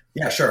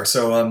 Yeah, sure.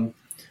 So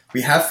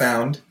we have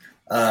found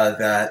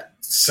that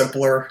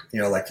simpler,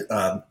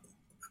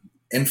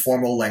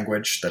 informal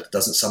language that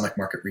doesn't sound like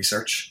market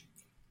research,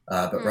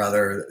 but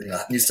rather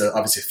needs to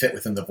obviously fit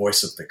within the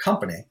voice of the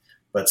company,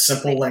 but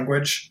simple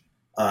language,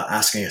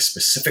 asking a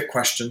specific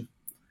question.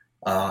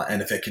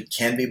 And if it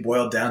can be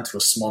boiled down to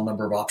a small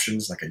number of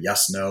options, like a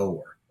yes, no,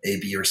 or A,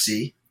 B, or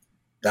C,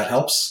 that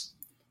helps.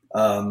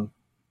 So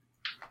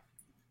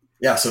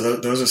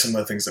those are some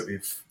of the things that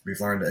we've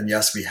learned. And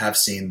yes, we have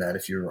seen that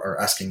if you are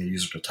asking a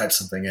user to type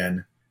something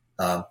in,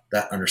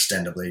 that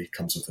understandably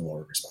comes with a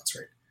lower response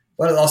rate.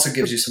 But it also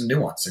gives you some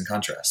nuance and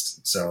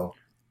contrast. So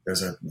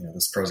there's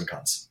pros and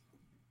cons.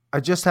 I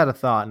just had a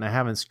thought, and I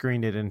haven't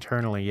screened it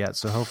internally yet,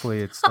 so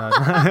hopefully it's not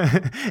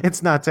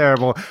it's not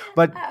terrible.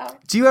 But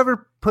do you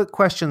ever put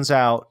questions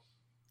out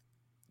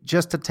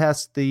just to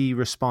test the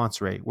response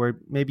rate, where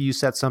maybe you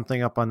set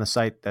something up on the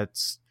site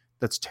that's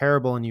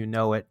terrible and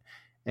it,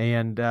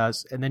 and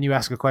then you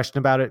ask a question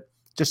about it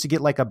just to get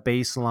like a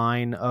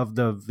baseline of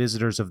the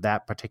visitors of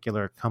that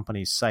particular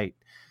company's site,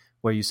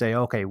 where you say,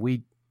 okay,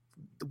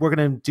 we're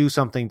going to do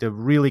something to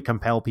really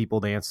compel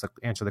people to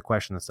answer the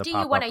question that's do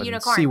pop you want up a and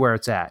unicorn? See where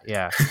it's at.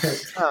 Yeah.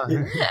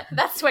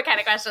 That's what kind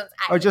of questions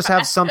or just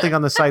have something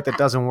on the site that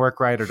doesn't work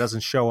right or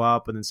doesn't show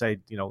up, and then say,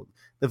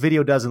 the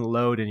video doesn't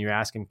load, and you're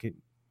asking,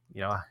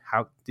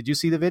 how did you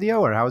see the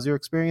video, or how was your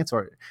experience,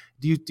 or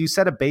do you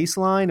set a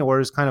baseline, or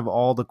is kind of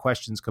all the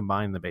questions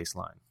combined in the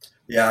baseline?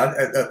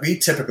 Yeah, we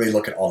typically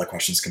look at all the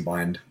questions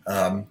combined.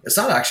 It's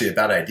not actually a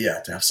bad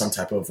idea to have some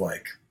type of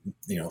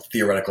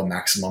theoretical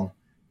maximum.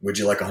 Would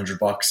you like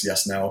 $100?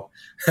 Yes, no.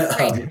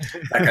 That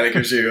kind of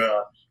gives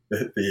you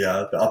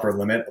the upper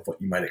limit of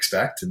what you might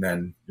expect, and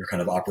then you're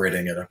kind of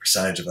operating at a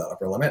percentage of that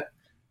upper limit.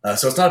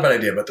 So it's not a bad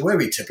idea, but the way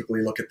we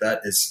typically look at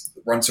that is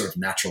run sort of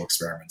natural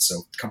experiments.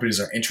 So companies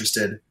are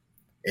interested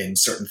in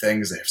certain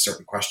things, they have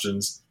certain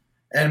questions,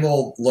 and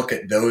we'll look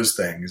at those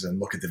things and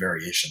look at the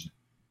variation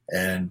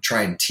and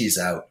try and tease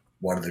out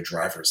what are the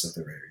drivers of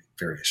the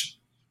variation.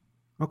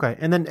 Okay.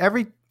 And then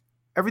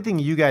everything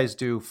you guys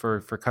do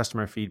for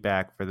customer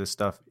feedback for this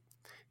stuff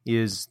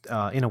is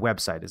in a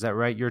website. Is that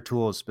right? Your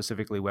tool is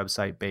specifically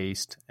website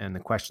based, and the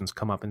questions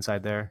come up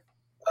inside there?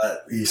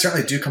 We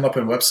certainly do come up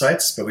in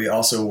websites, but we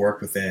also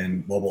work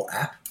within mobile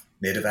app,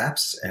 native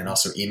apps, and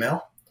also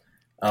email,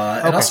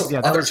 and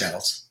other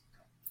channels.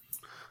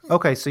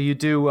 Okay. So you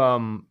do,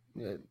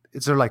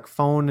 is there like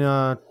phone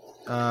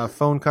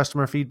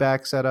customer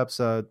feedback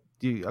setups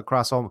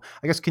across all?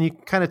 I guess, can you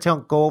kind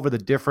of go over the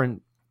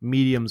different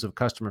mediums of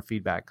customer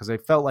feedback? Because I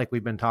felt like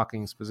we've been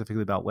talking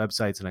specifically about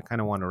websites, and I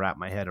kind of want to wrap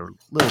my head a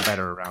little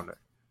better around it.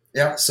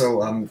 Yeah.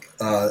 So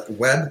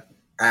web,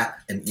 app,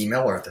 and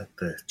email are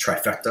the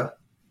trifecta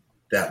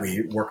that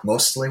we work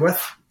mostly with.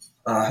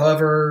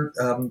 However,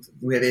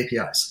 we have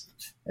APIs.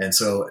 And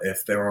so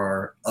if there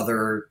are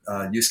other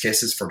use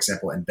cases, for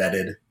example,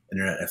 embedded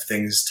Internet of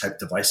Things type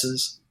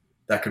devices,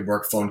 that could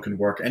work. Phone could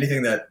work.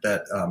 Anything that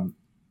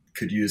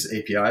could use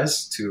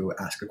APIs to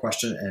ask a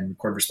question and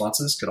record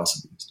responses could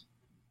also be used.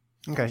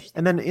 Okay.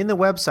 And then in the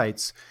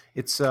websites,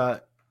 it's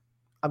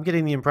I'm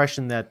getting the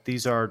impression that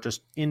these are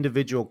just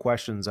individual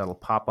questions that'll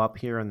pop up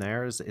here and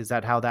there. Is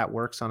that how that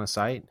works on a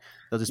site?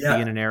 They'll just be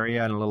in an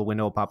area and a little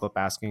window will pop up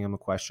asking them a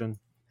question?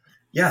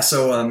 Yeah.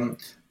 So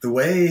the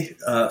way,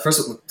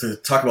 first to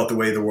talk about the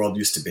way the world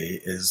used to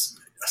be, is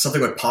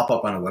something would pop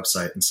up on a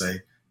website and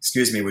say,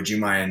 "Excuse me, would you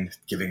mind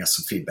giving us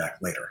some feedback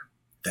later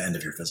at the end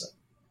of your visit?"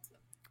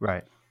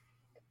 Right.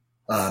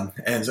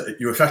 And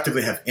you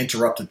effectively have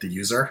interrupted the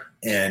user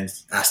and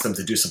asked them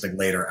to do something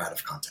later out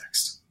of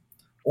context.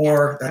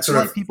 Or that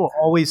sort of people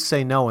always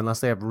say no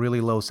unless they have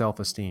really low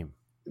self-esteem.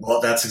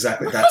 Well, that's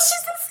exactly What does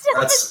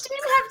self-esteem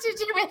have to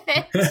do with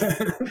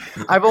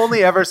it? I've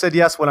only ever said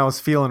yes when I was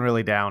feeling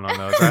really down on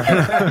those.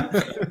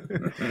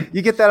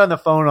 You get that on the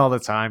phone all the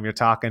time. You're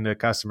talking to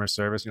customer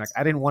service. You're like,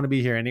 I didn't want to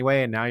be here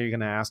anyway, and now you're going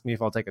to ask me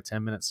if I'll take a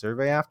 10-minute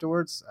survey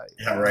afterwards?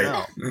 Yeah,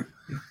 right.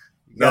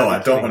 No, I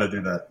don't want to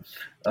do that.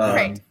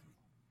 Right.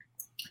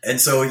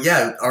 And so,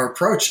 our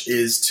approach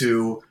is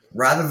to,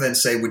 rather than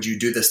say, would you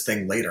do this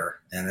thing later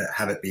and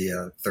have it be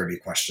a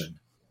 30-question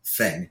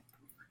thing,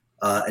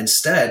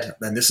 instead,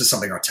 and this is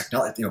something our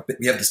technology,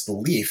 we have this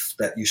belief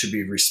that you should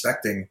be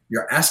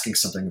you're asking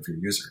something of your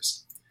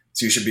users.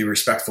 So you should be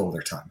respectful of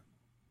their time.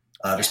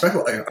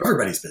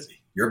 Everybody's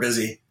busy. You're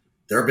busy.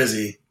 They're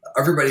busy.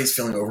 Everybody's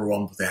feeling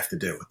overwhelmed with what they have to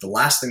do. The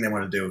last thing they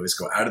want to do is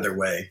go out of their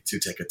way to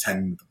take a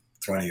 10,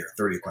 20, or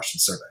 30-question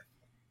survey.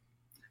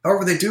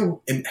 However, they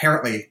do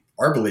inherently,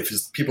 our belief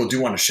is people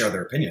do want to share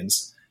their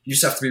opinions. You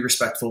just have to be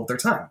respectful of their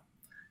time.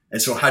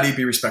 And so how do you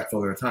be respectful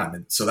of their time?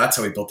 And so that's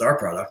how we built our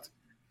product.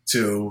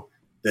 To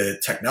the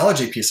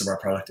technology piece of our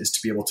product is to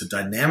be able to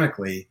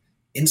dynamically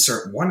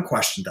insert one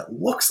question that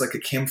looks like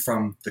it came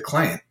from the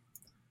client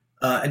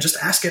and just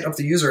ask it of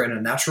the user in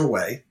a natural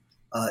way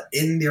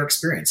in their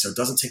experience. So it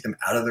doesn't take them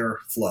out of their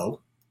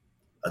flow.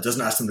 It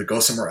doesn't ask them to go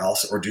somewhere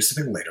else or do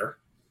something later.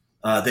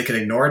 They can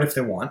ignore it if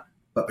they want,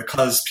 but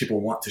because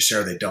people want to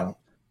share, they don't.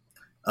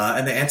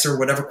 And they answer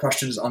whatever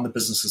question is on the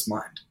business's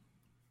mind.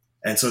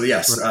 And so,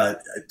 yes,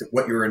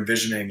 what you're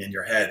envisioning in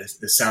your head,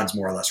 this sounds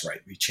more or less right.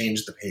 We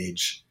change the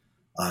page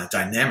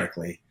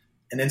dynamically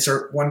and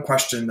insert one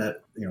question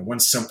that, one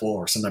simple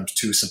or sometimes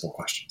two simple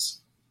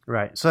questions.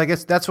 Right. So I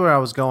guess that's where I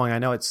was going. I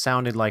know it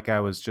sounded like I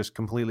was just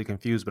completely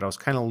confused, but I was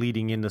kind of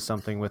leading into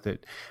something with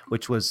it,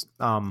 which was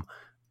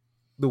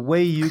the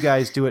way you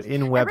guys do it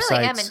in websites. I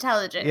really am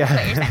intelligent.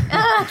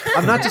 Yeah.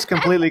 I'm not just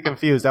completely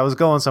confused. I was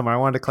going somewhere. I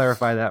wanted to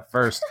clarify that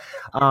first.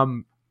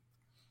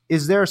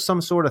 Is there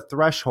some sort of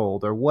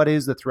threshold, or what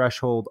is the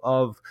threshold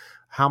of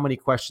how many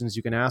questions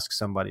you can ask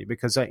somebody?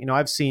 Because,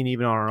 I've seen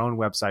even on our own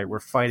website, we're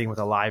fighting with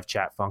a live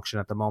chat function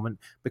at the moment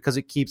because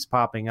it keeps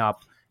popping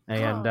up.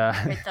 And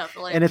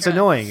and it's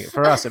annoying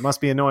for us. It must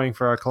be annoying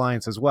for our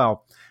clients as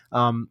well.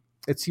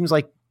 It seems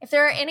like, if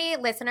there are any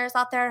listeners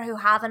out there who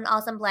have an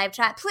awesome live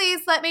chat,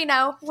 please let me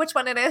know which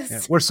one it is. Yeah,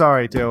 we're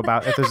sorry too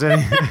about if there's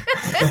any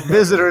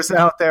visitors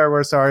out there.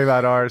 We're sorry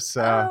about ours.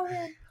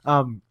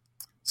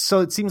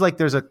 So it seems like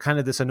there's a kind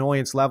of this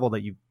annoyance level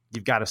that you've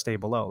got to stay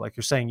below. Like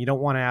you're saying, you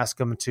don't want to ask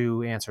them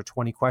to answer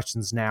 20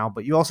 questions now,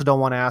 but you also don't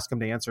want to ask them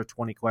to answer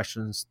 20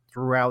 questions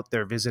throughout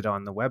their visit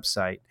on the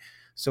website.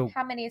 So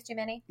how many is too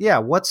many? Yeah,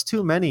 what's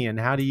too many, and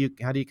how do you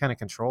kind of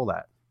control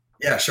that?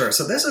 Yeah, sure.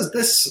 So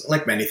this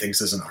like many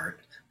things is an art.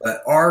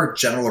 But our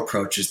general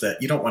approach is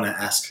that you don't want to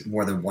ask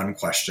more than one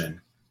question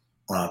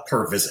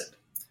per visit.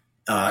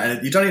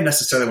 And you don't even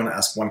necessarily want to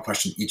ask one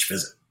question each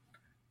visit.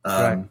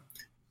 Right.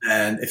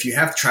 And if you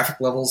have traffic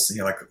levels,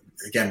 like,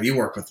 again, we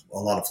work with a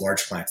lot of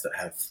large clients that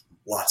have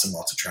lots and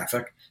lots of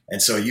traffic.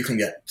 And so you can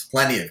get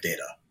plenty of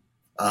data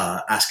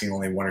asking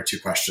only one or two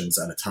questions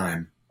at a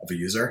time of a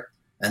user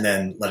and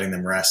then letting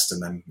them rest.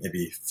 And then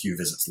maybe a few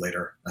visits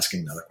later,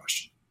 asking another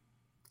question.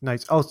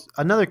 Nice. Oh,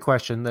 another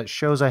question that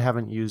shows I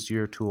haven't used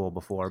your tool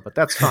before, but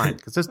that's fine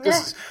because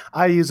this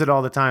I use it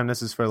all the time.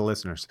 This is for the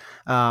listeners.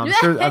 I'm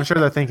sure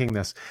they're thinking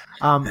this.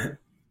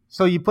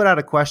 So you put out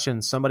a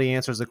question, somebody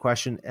answers the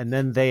question, and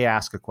then they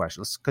ask a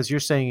question. Because you're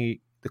saying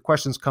the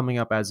question's coming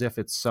up as if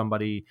it's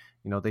somebody,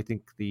 they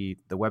think the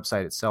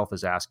website itself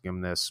is asking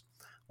them this,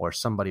 or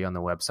somebody on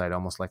the website,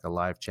 almost like a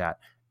live chat.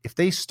 If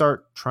they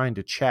start trying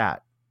to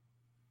chat,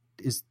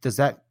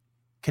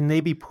 can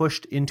they be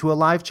pushed into a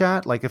live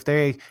chat? Like if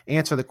they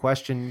answer the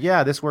question,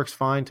 yeah, this works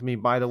fine to me,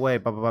 by the way,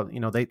 blah, blah,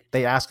 blah,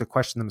 they ask a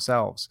question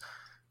themselves.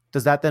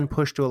 Does that then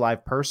push to a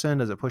live person?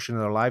 Does it push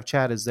into a live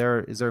chat? Is there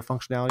a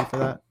functionality for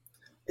that?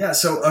 Yeah.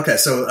 So I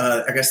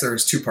guess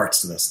there's two parts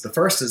to this. The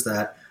first is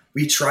that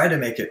we try to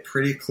make it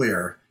pretty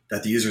clear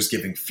that the user is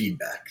giving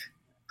feedback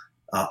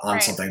on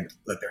something,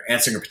 that they're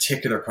answering a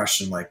particular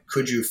question, like,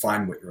 could you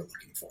find what you're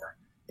looking for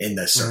in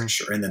the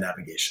search or in the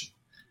navigation?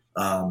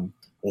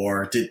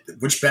 Or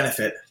which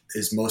benefit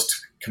is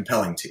most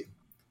compelling to you?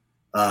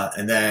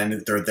 And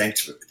then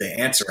they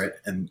answer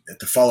it, and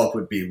the follow-up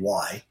would be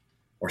why,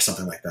 or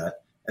something like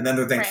that. And then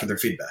they're thanked for their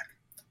feedback.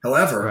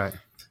 However,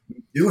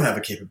 we do have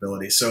a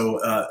capability. So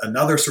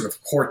another sort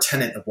of core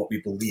tenet of what we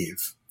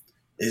believe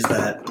is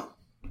that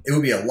it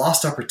would be a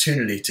lost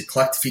opportunity to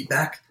collect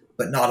feedback,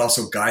 but not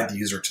also guide the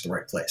user to the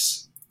right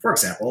place. For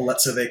example,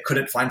 let's say they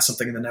couldn't find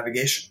something in the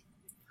navigation,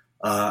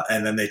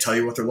 and then they tell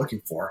you what they're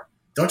looking for.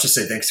 Don't just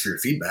say thanks for your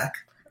feedback.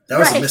 That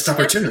was a missed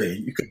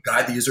opportunity. You could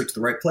guide the user to the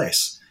right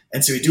place.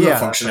 And so we do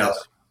have functionality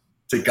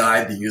to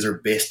guide the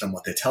user based on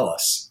what they tell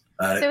us.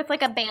 So it's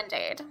like a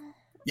Band-Aid.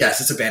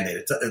 Yes, it's a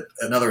Band-Aid.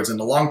 In other words, in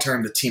the long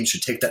term, the team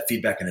should take that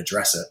feedback and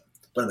address it.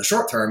 But in the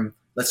short term,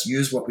 let's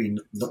use what we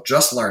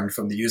just learned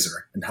from the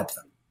user and help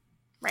them.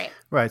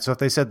 Right. So if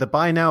they said the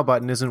buy now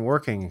button isn't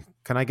working,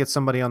 can I get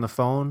somebody on the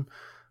phone?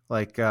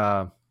 Like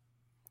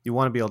you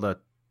want to be able to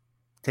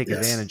take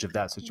advantage of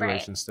that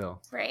situation still.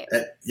 Right.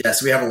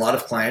 Yes, we have a lot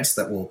of clients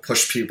that will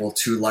push people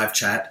to live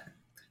chat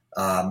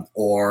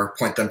or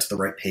point them to the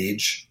right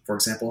page, for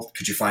example.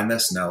 Could you find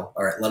this? No.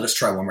 All right, let us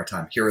try one more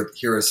time. Here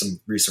are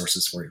some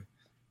resources for you.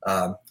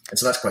 And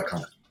so that's quite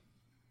common.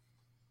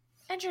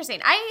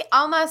 Interesting. I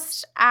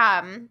almost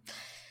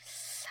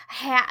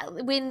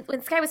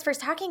when Sky was first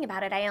talking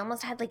about it, I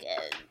almost had like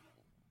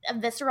a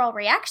visceral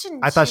reaction.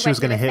 I thought she was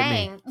going to hit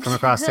me from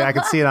across the. I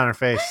could see it on her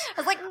face.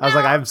 I was like, no.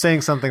 I'm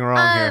saying something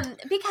wrong here.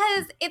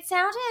 Because it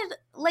sounded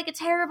like a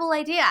terrible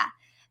idea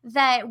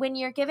that when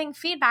you're giving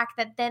feedback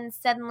that then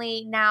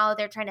suddenly now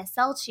they're trying to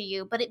sell to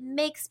you. But it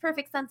makes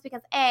perfect sense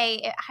because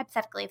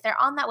hypothetically, if they're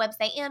on that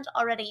website and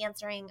already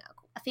answering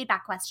a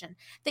feedback question,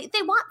 they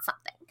want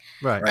something.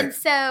 Right. And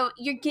so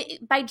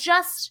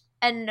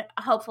and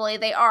hopefully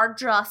they are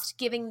just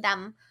giving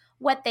them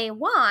what they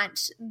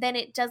want, then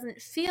it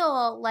doesn't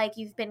feel like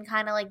you've been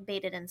kind of like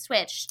baited and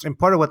switched. And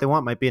part of what they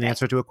want might be an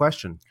answer to a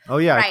question. Oh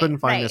yeah, I couldn't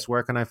find this.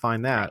 Where can I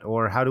find that?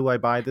 Or how do I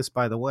buy this,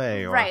 by the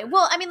way? Or,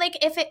 Well, I mean, like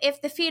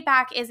if the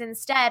feedback is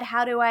instead,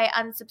 how do I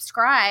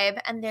unsubscribe?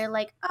 And they're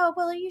like, oh,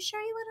 well, are you sure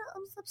you want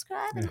to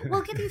unsubscribe? And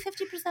we'll give you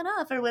 50%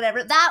 off or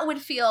whatever. That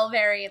would feel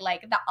very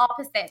like the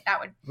opposite. That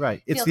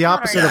would It's the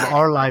opposite of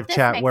our live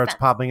chat where it's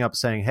popping up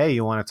saying, hey,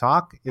 you want to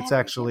talk? It's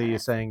actually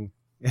saying,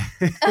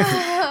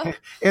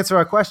 answer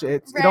our question.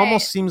 It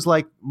almost seems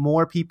like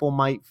more people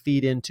might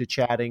feed into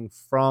chatting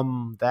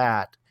from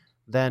that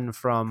than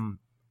from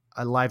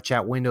a live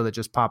chat window that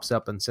just pops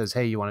up and says,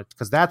 hey, you want to,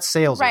 because that's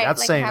salesy.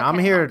 That's like, saying I'm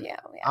here.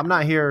 I'm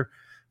not here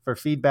for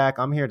feedback.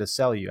 I'm here to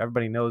sell you.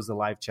 Everybody knows the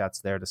live chat's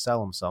there to sell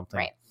them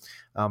something.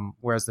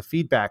 Whereas the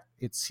feedback,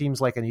 it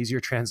seems like an easier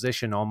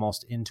transition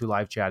almost into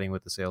live chatting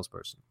with the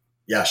salesperson.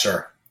 Yeah,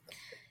 sure.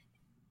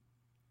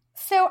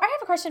 So I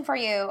have a question for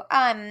you.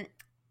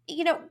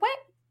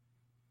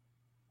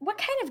 What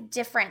kind of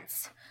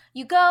difference?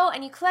 You go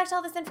and you collect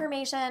all this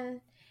information,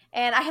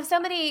 and I have so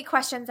many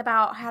questions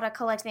about how to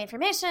collect the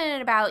information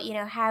and about,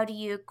 how do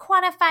you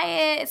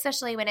quantify it,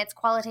 especially when it's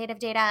qualitative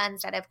data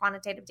instead of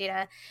quantitative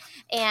data.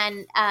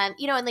 And, but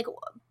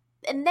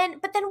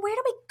then where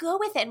do we go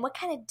with it? And what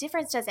kind of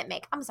difference does it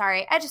make? I'm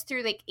sorry. I just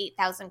threw like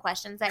 8,000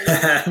 questions at you.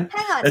 Hang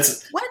on.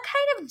 What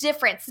kind of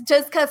difference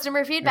does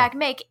customer feedback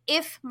make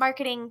if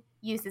marketing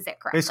uses it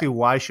correctly? Basically,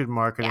 why should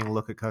marketing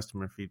look at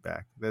customer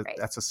feedback?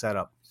 That's a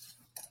setup.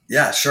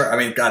 Yeah, sure. I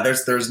mean, God,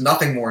 there's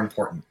nothing more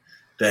important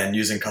than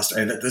using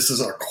customer. And this is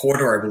our core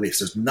to our beliefs.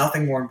 There's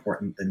nothing more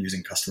important than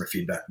using customer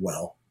feedback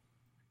well.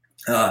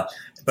 But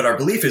our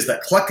belief is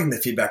that collecting the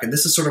feedback, and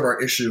this is sort of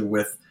our issue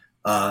with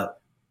when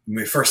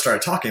we first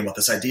started talking about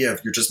this idea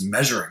of you're just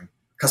measuring.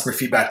 Customer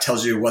feedback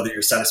tells you whether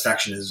your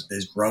satisfaction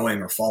is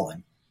growing or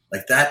falling.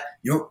 Like that,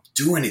 you don't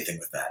do anything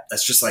with that.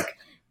 That's just like,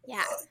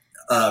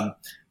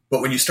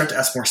 But when you start to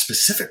ask more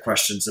specific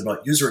questions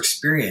about user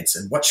experience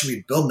and what should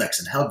we build next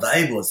and how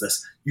valuable is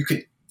this, you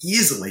can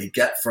easily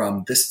get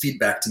from this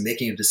feedback to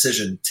making a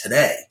decision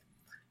today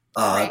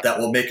that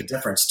will make a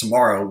difference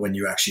tomorrow when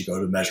you actually go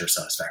to measure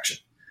satisfaction.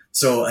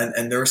 So,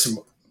 and there are some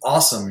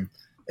awesome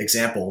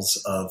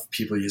examples of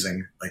people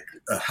using like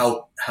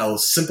how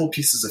simple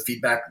pieces of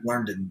feedback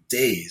learned in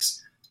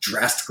days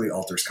drastically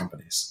alters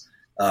companies.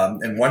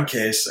 In one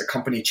case, a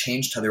company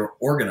changed how they were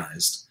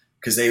organized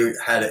because they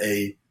had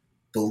a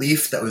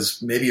belief that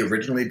was maybe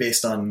originally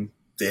based on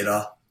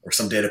data or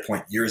some data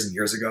point years and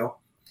years ago.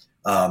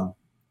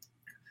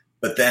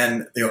 But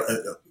then,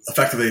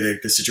 effectively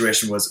the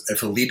situation was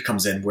if a lead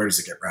comes in, where does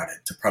it get routed?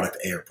 To product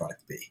A or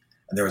product B?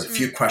 And there was a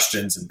few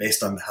questions, and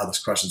based on how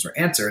those questions were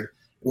answered,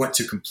 it went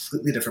to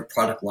completely different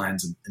product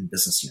lines and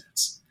business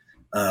units.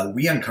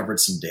 We uncovered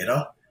some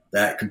data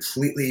that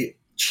completely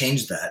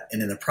changed that.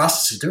 And in the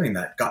process of doing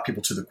that, got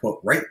people to the quote,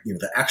 right,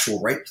 the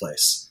actual right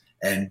place,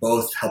 and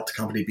both helped the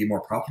company be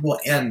more profitable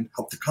and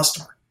helped the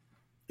customer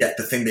get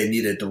the thing they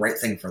needed, the right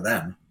thing for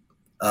them,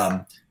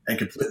 and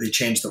completely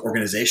changed the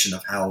organization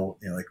of how,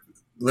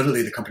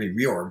 literally the company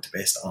reorged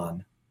based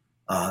on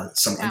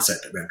some insight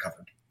that we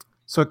uncovered.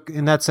 So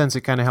in that sense,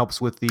 it kind of helps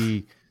with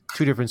the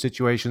two different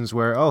situations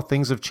where,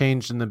 things have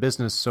changed in the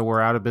business, so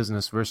we're out of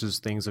business, versus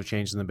things have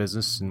changed in the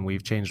business and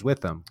we've changed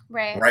with them.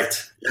 Right.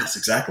 Yes,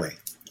 exactly.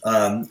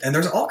 And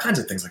there's all kinds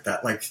of things like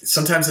that. Like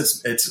sometimes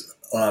it's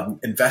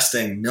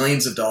investing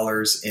millions of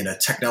dollars in a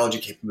technology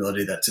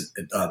capability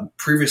that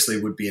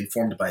previously would be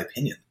informed by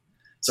opinion.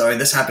 So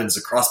this happens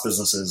across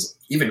businesses,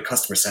 even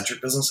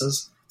customer-centric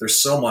businesses. There's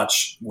so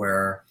much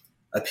where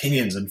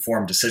opinions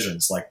inform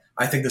decisions. Like,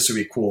 I think this would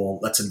be cool.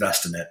 Let's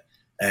invest in it.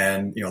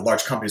 And,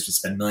 large companies would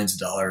spend millions of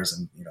dollars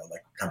and,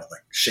 kind of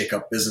shake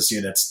up business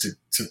units to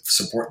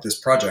support this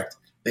project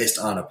based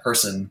on a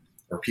person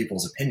or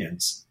people's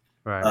opinions.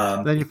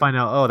 Right. Then you find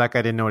out, that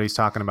guy didn't know what he's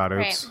talking about.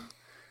 Oops.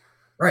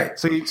 Right.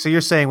 So you're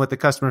saying with the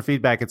customer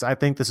feedback, I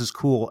think this is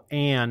cool,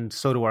 and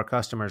so do our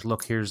customers.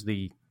 Look, here's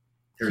the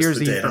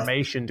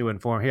information to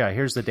inform. Yeah,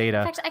 here's the data.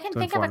 In fact, I can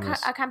think of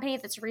a company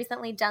that's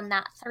recently done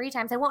that 3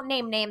 times. I won't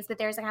name names, but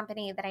there's a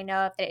company that I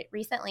know of that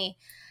recently.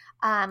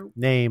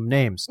 Name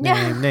names.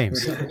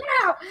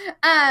 That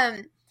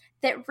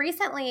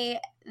recently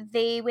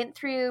they went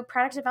through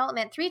product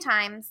development 3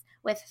 times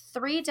with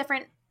 3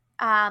 different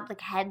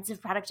heads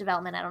of product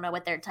development. I don't know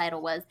what their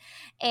title was,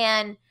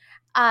 and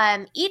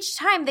each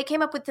time they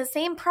came up with the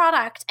same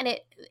product, and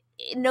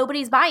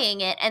nobody's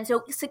buying it. And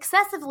so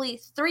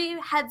successively 3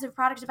 heads of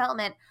product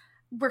development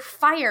were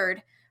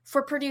fired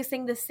for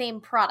producing the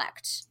same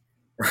product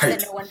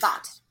that no one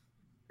bought.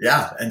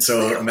 Yeah. And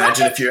so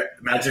imagine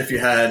if you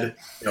had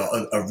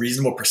a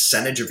reasonable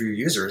percentage of your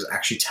users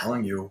actually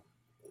telling you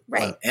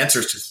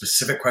answers to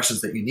specific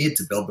questions that you need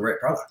to build the right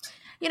product.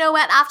 You know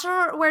what?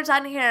 After we're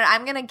done here,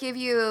 I'm going to give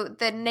you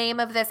the name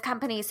of this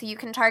company so you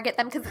can target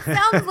them, because it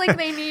sounds like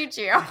they need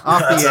you.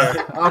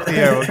 Off the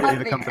air, we'll give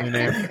you the company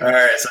name. All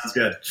right, sounds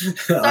good.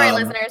 Sorry,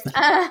 listeners.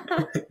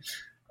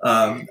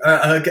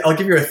 I'll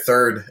give you a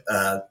third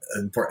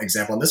important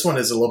example. And this one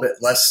is a little bit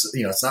less,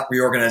 it's not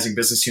reorganizing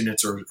business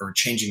units or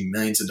changing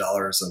millions of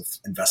dollars of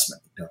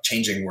investment,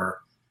 changing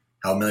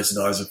how millions of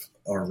dollars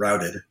are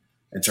routed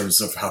in terms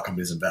of how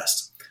companies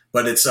invest.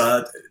 But it's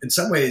in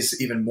some ways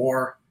even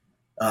more,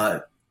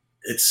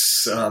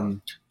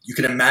 you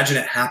can imagine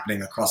it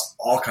happening across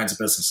all kinds of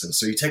businesses.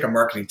 So you take a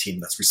marketing team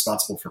that's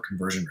responsible for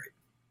conversion rate.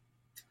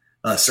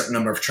 A certain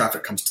number of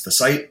traffic comes to the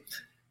site.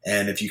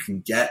 And if you can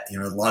get, a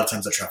lot of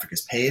times that traffic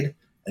is paid.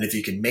 And if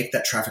you can make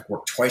that traffic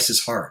work twice as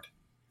hard,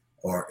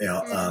 or,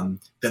 then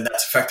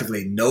that's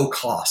effectively no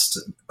cost,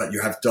 but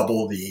you have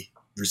double the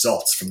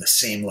results from the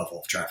same level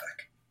of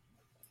traffic.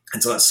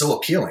 And so that's so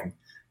appealing.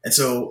 And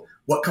so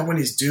what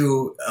companies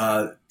do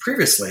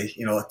previously,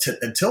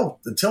 until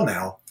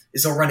now,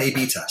 is they'll run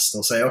A/B tests.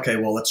 They'll say, okay,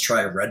 well, let's try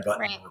a red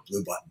button or a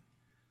blue button.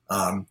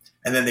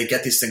 And then they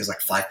get these things like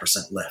 5%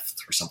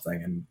 lift or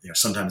something. And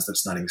sometimes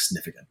that's not even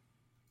significant.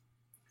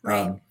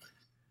 Right.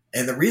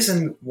 And the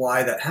reason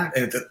why that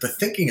happens, the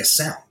thinking is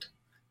sound.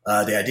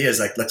 The idea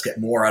is let's get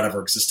more out of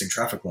our existing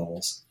traffic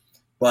levels.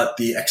 But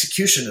the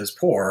execution is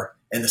poor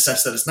in the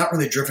sense that it's not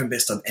really driven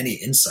based on any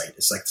insight.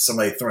 It's like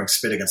somebody throwing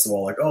spit against the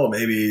wall, like, oh,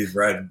 maybe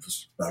red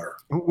was better.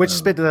 Which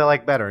spit do they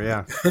like better?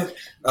 Yeah.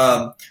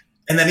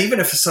 And then even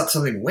if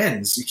something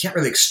wins, you can't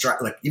really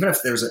extract, even if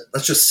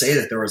let's just say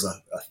that there was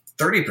a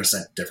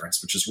 30%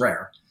 difference, which is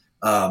rare.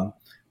 But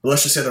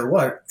let's just say there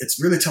was,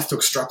 it's really tough to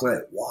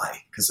extrapolate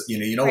why, because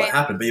you know what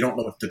happened, but you don't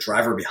know what the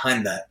driver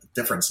behind that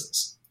difference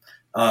is.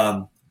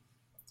 And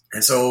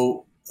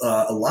so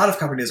a lot of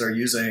companies are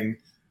using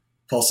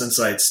Pulse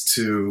Insights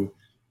to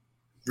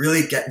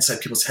really get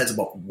inside people's heads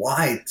about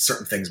why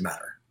certain things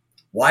matter.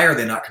 Why are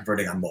they not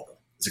converting on mobile?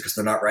 Is it because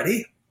they're not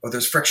ready, or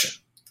there's friction?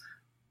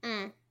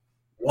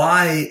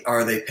 Why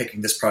are they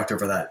picking this product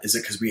over that? Is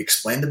it because we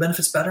explain the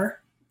benefits better?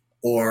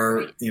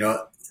 Or,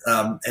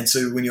 and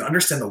so when you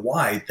understand the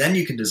why, then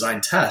you can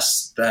design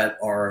tests that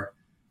are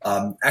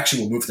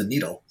actually will move the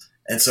needle.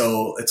 And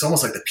so it's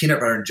almost like the peanut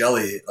butter and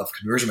jelly of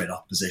conversion rate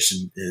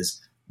optimization is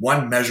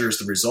one measures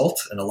the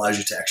result and allows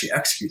you to actually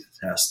execute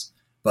the test.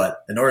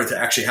 But in order to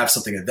actually have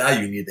something of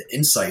value, you need the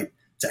insight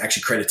to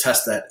actually create a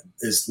test that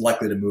is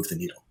likely to move the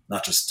needle,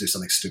 not just do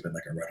something stupid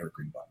like a red or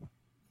green button.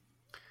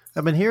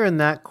 I've been hearing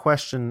that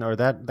question or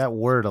that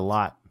word a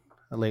lot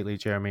lately,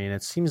 Jeremy, and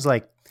it seems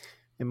like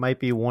it might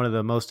be one of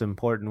the most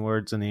important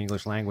words in the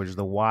English language,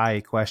 the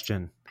why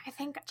question. I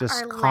think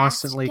just our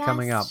constantly last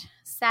coming up. guest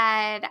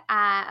said,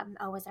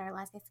 was that our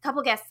last guest? A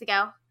couple guests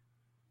ago.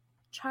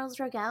 Charles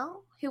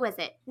Rogel? Who was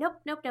it?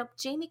 Nope.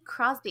 Jamie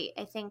Crosby,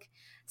 I think,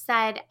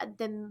 said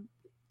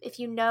if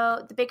you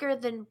know, the bigger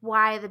the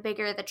why, the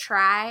bigger the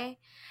try.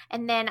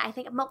 And then I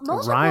think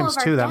multiple rhymes of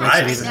our too. guests,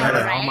 That makes it even better.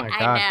 better. Right? Oh my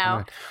God. I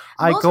know.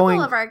 I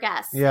Multiple of our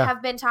guests Yeah.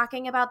 have been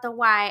talking about the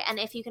why. And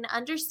if you can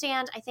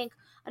understand, I think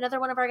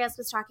another one of our guests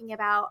was talking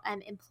about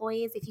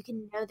employees. If you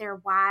can know their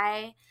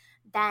why,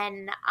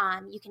 then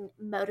you can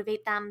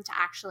motivate them to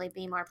actually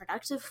be more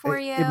productive for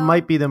you. It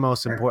might be the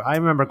most important. I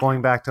remember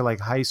going back to like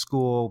high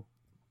school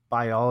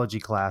biology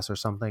class or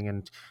something,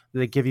 and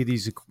they give you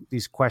these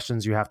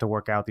questions you have to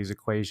work out, these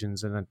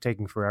equations, and then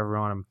taking forever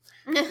on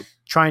them,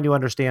 trying to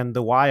understand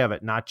the why of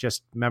it, not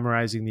just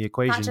memorizing the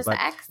equation, Not just but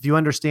the X. if you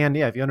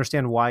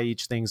understand why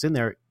each thing's in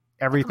there,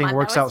 everything Come on,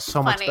 works that out was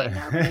so much funny.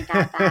 better. Nobody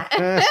got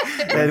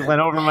that. It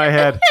went over my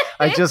head.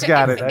 I just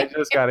got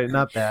it.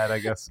 Not bad, I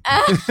guess.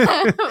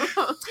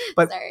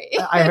 But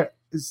sorry.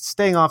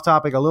 Staying off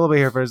topic a little bit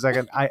here for a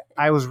second,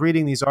 I was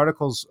reading these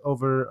articles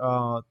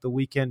over the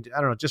weekend,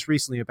 I don't know, just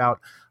recently about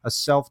a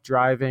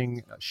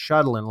self-driving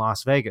shuttle in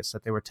Las Vegas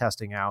that they were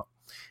testing out.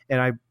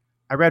 And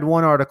I read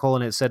one article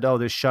and it said,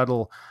 this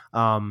shuttle,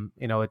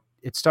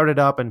 it started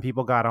up and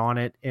people got on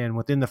it, and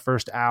within the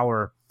first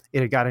hour,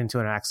 it had got into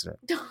an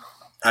accident.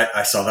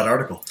 I saw that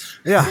article.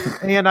 Yeah.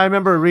 And I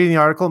remember reading the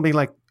article and being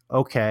like,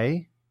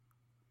 okay,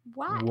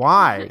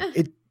 why?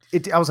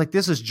 I was like,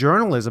 this is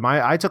journalism.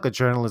 I took a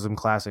journalism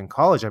class in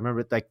college. I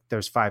remember like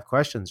there's 5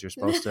 questions you're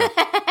supposed to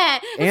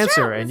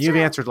answer, and you've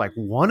answered like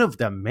one of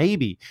them,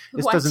 maybe.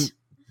 This doesn't.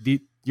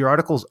 Your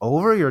article's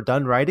over. You're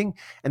done writing.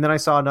 And then I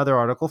saw another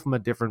article from a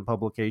different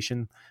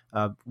publication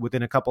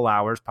within a couple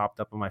hours popped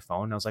up on my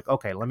phone. And I was like,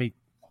 okay,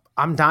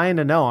 I'm dying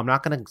to know. I'm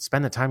not going to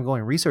spend the time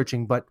going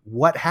researching, but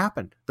what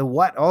happened? The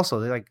what also.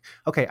 They're like,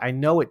 okay, I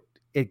know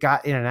it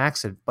got in an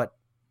accident, but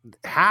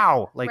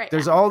how? Like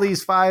there's all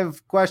these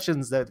 5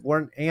 questions that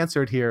weren't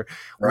answered here.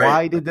 Right.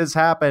 Why did this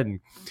happen?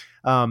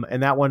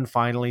 And that one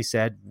finally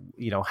said,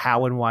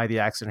 how and why the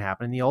accident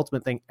happened. And the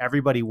ultimate thing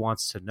everybody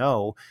wants to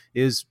know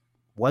is,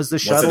 was the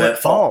shuttle at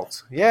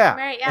fault? Yeah.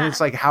 Right, yeah. And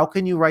it's like, how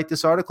can you write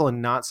this article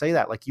and not say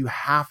that? Like, you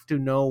have to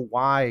know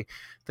why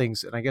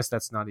things, and I guess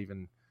that's not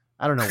even,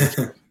 I don't know,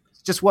 it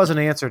just wasn't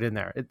answered in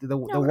there. The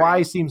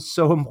why seems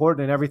so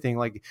important and everything.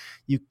 Like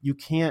you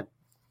can't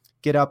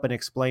get up and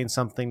explain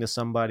something to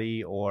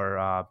somebody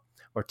or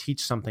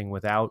teach something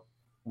without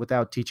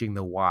teaching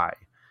the why.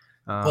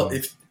 Well,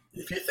 if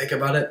you think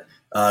about it,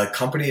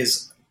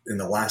 companies in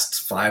the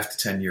last 5 to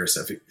 10 years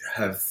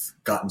have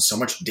gotten so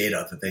much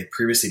data that they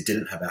previously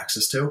didn't have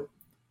access to.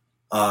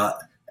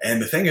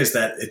 And the thing is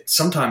that it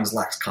sometimes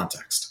lacks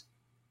context.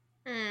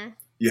 Mm.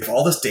 You have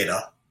all this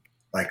data,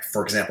 like,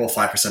 for example,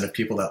 5% of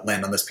people that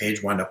land on this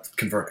page wind up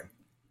converting,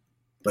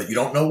 but you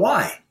don't know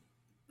why.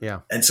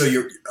 Yeah. And so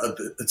you're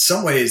in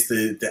some ways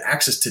the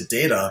access to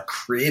data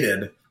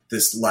created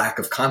this lack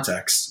of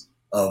context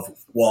of,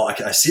 well,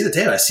 I see the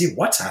data, I see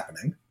what's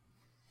happening,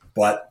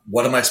 but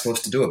what am I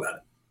supposed to do about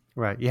it?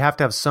 Right. You have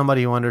to have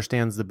somebody who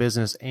understands the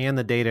business and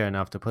the data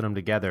enough to put them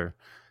together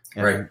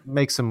and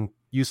make some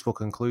useful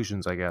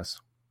conclusions, I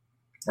guess.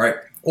 Right.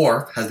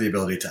 Or has the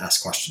ability to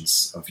ask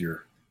questions of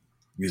your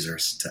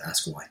users to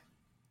ask why.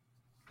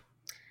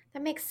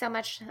 That makes so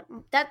much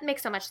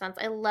sense.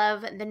 I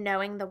love the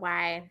knowing the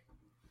why.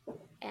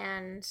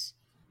 And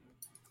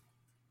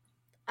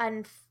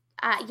and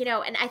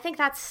I think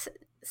that's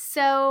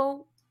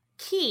so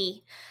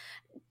key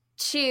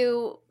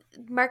to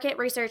market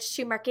research,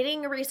 to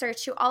marketing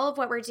research, to all of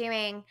what we're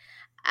doing.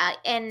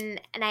 And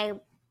I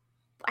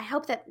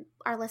hope that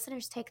our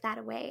listeners take that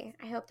away.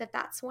 I hope that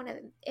that's one of,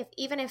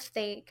 even if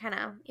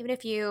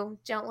you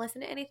don't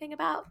listen to anything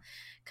about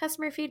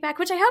customer feedback,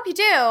 which I hope you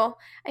do,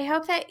 I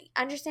hope that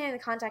understanding the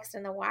context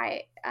and the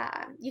why,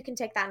 you can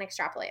take that and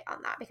extrapolate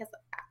on that, because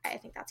I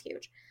think that's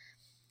huge.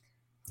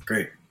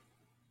 Great.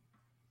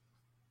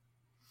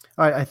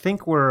 All right, I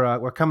think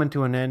we're coming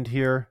to an end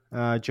here,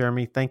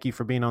 Jeremy. Thank you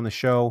for being on the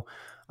show.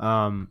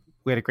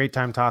 We had a great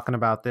time talking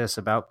about this,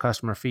 about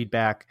customer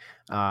feedback.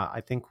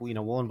 I think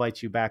we'll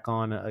invite you back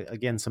on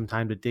again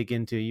sometime to dig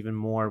into even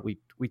more.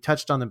 We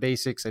touched on the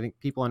basics. I think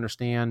people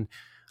understand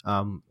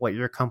what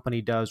your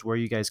company does, where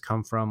you guys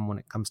come from when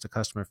it comes to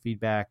customer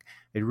feedback.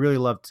 I'd really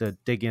love to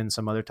dig in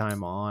some other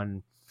time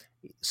on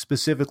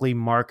specifically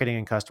marketing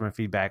and customer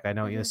feedback. I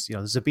know this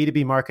is a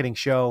B2B marketing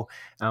show.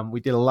 We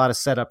did a lot of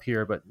setup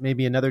here, but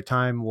maybe another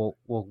time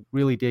we'll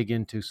really dig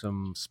into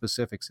some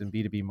specifics in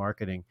B2B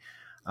marketing.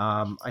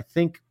 I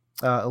think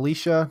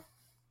Alicia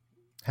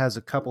has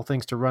a couple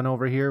things to run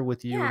over here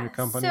with you and your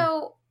company.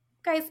 So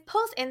guys,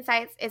 Pulse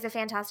Insights is a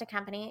fantastic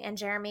company, and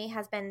Jeremy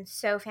has been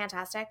so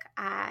fantastic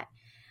at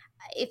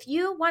if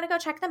you want to go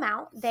check them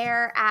out,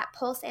 they're at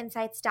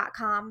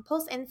pulseinsights.com.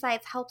 Pulse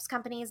Insights helps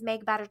companies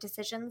make better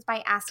decisions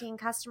by asking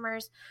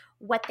customers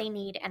what they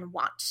need and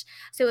want.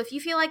 So if you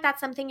feel like that's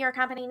something your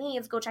company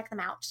needs, go check them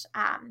out.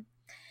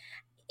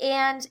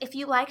 And if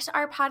you liked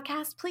our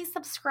podcast, please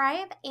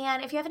subscribe.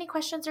 And if you have any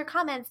questions or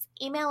comments,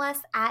 email us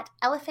at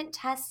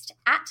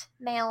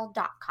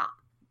elephanttest@mail.com.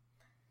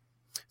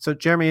 So,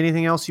 Jeremy,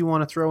 anything else you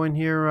want to throw in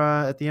here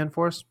at the end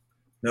for us?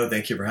 No,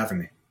 thank you for having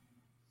me.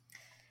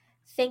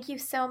 Thank you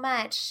so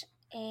much.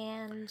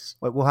 And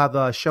we'll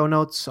have show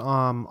notes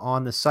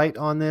on the site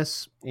on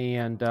this.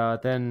 And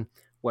then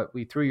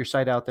we threw your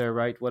site out there,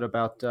 right? What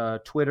about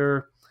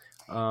Twitter?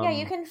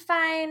 You can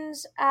find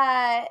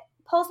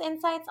Pulse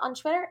Insights on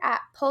Twitter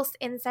at Pulse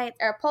Insights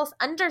or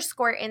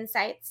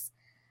Pulse_Insights.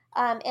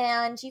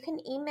 And you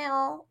can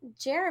email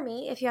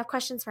Jeremy if you have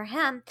questions for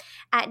him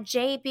at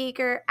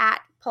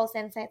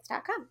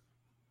jbeeger@pulseinsights.com.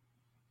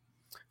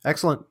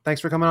 Excellent.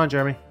 Thanks for coming on,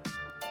 Jeremy.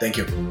 Thank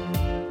you.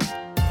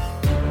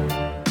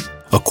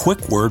 A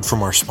quick word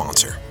from our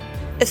sponsor.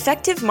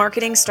 Effective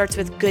marketing starts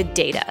with good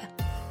data.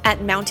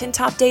 At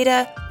Mountaintop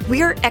Data,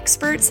 we are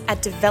experts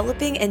at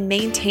developing and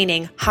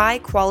maintaining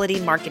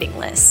high-quality marketing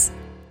lists.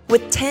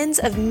 With tens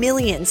of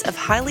millions of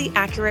highly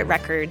accurate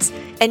records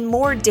and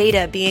more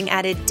data being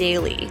added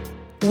daily,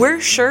 we're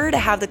sure to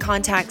have the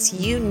contacts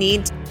you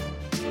need.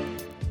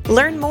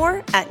 Learn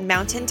more at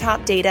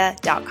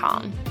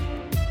mountaintopdata.com.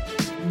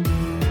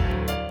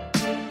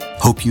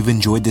 Hope you've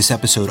enjoyed this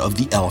episode of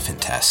The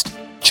Elephant Test.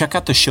 Check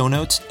out the show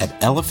notes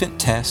at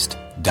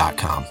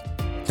elephanttest.com.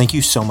 Thank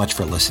you so much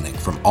for listening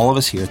from all of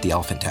us here at The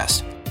Elephant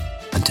Test.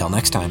 Until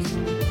next time.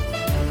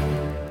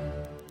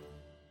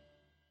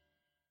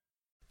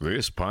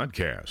 This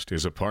podcast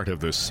is a part of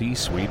the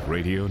C-Suite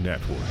Radio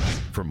Network.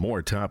 For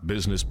more top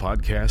business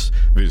podcasts,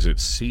 visit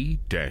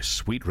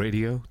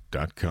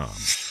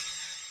c-suiteradio.com.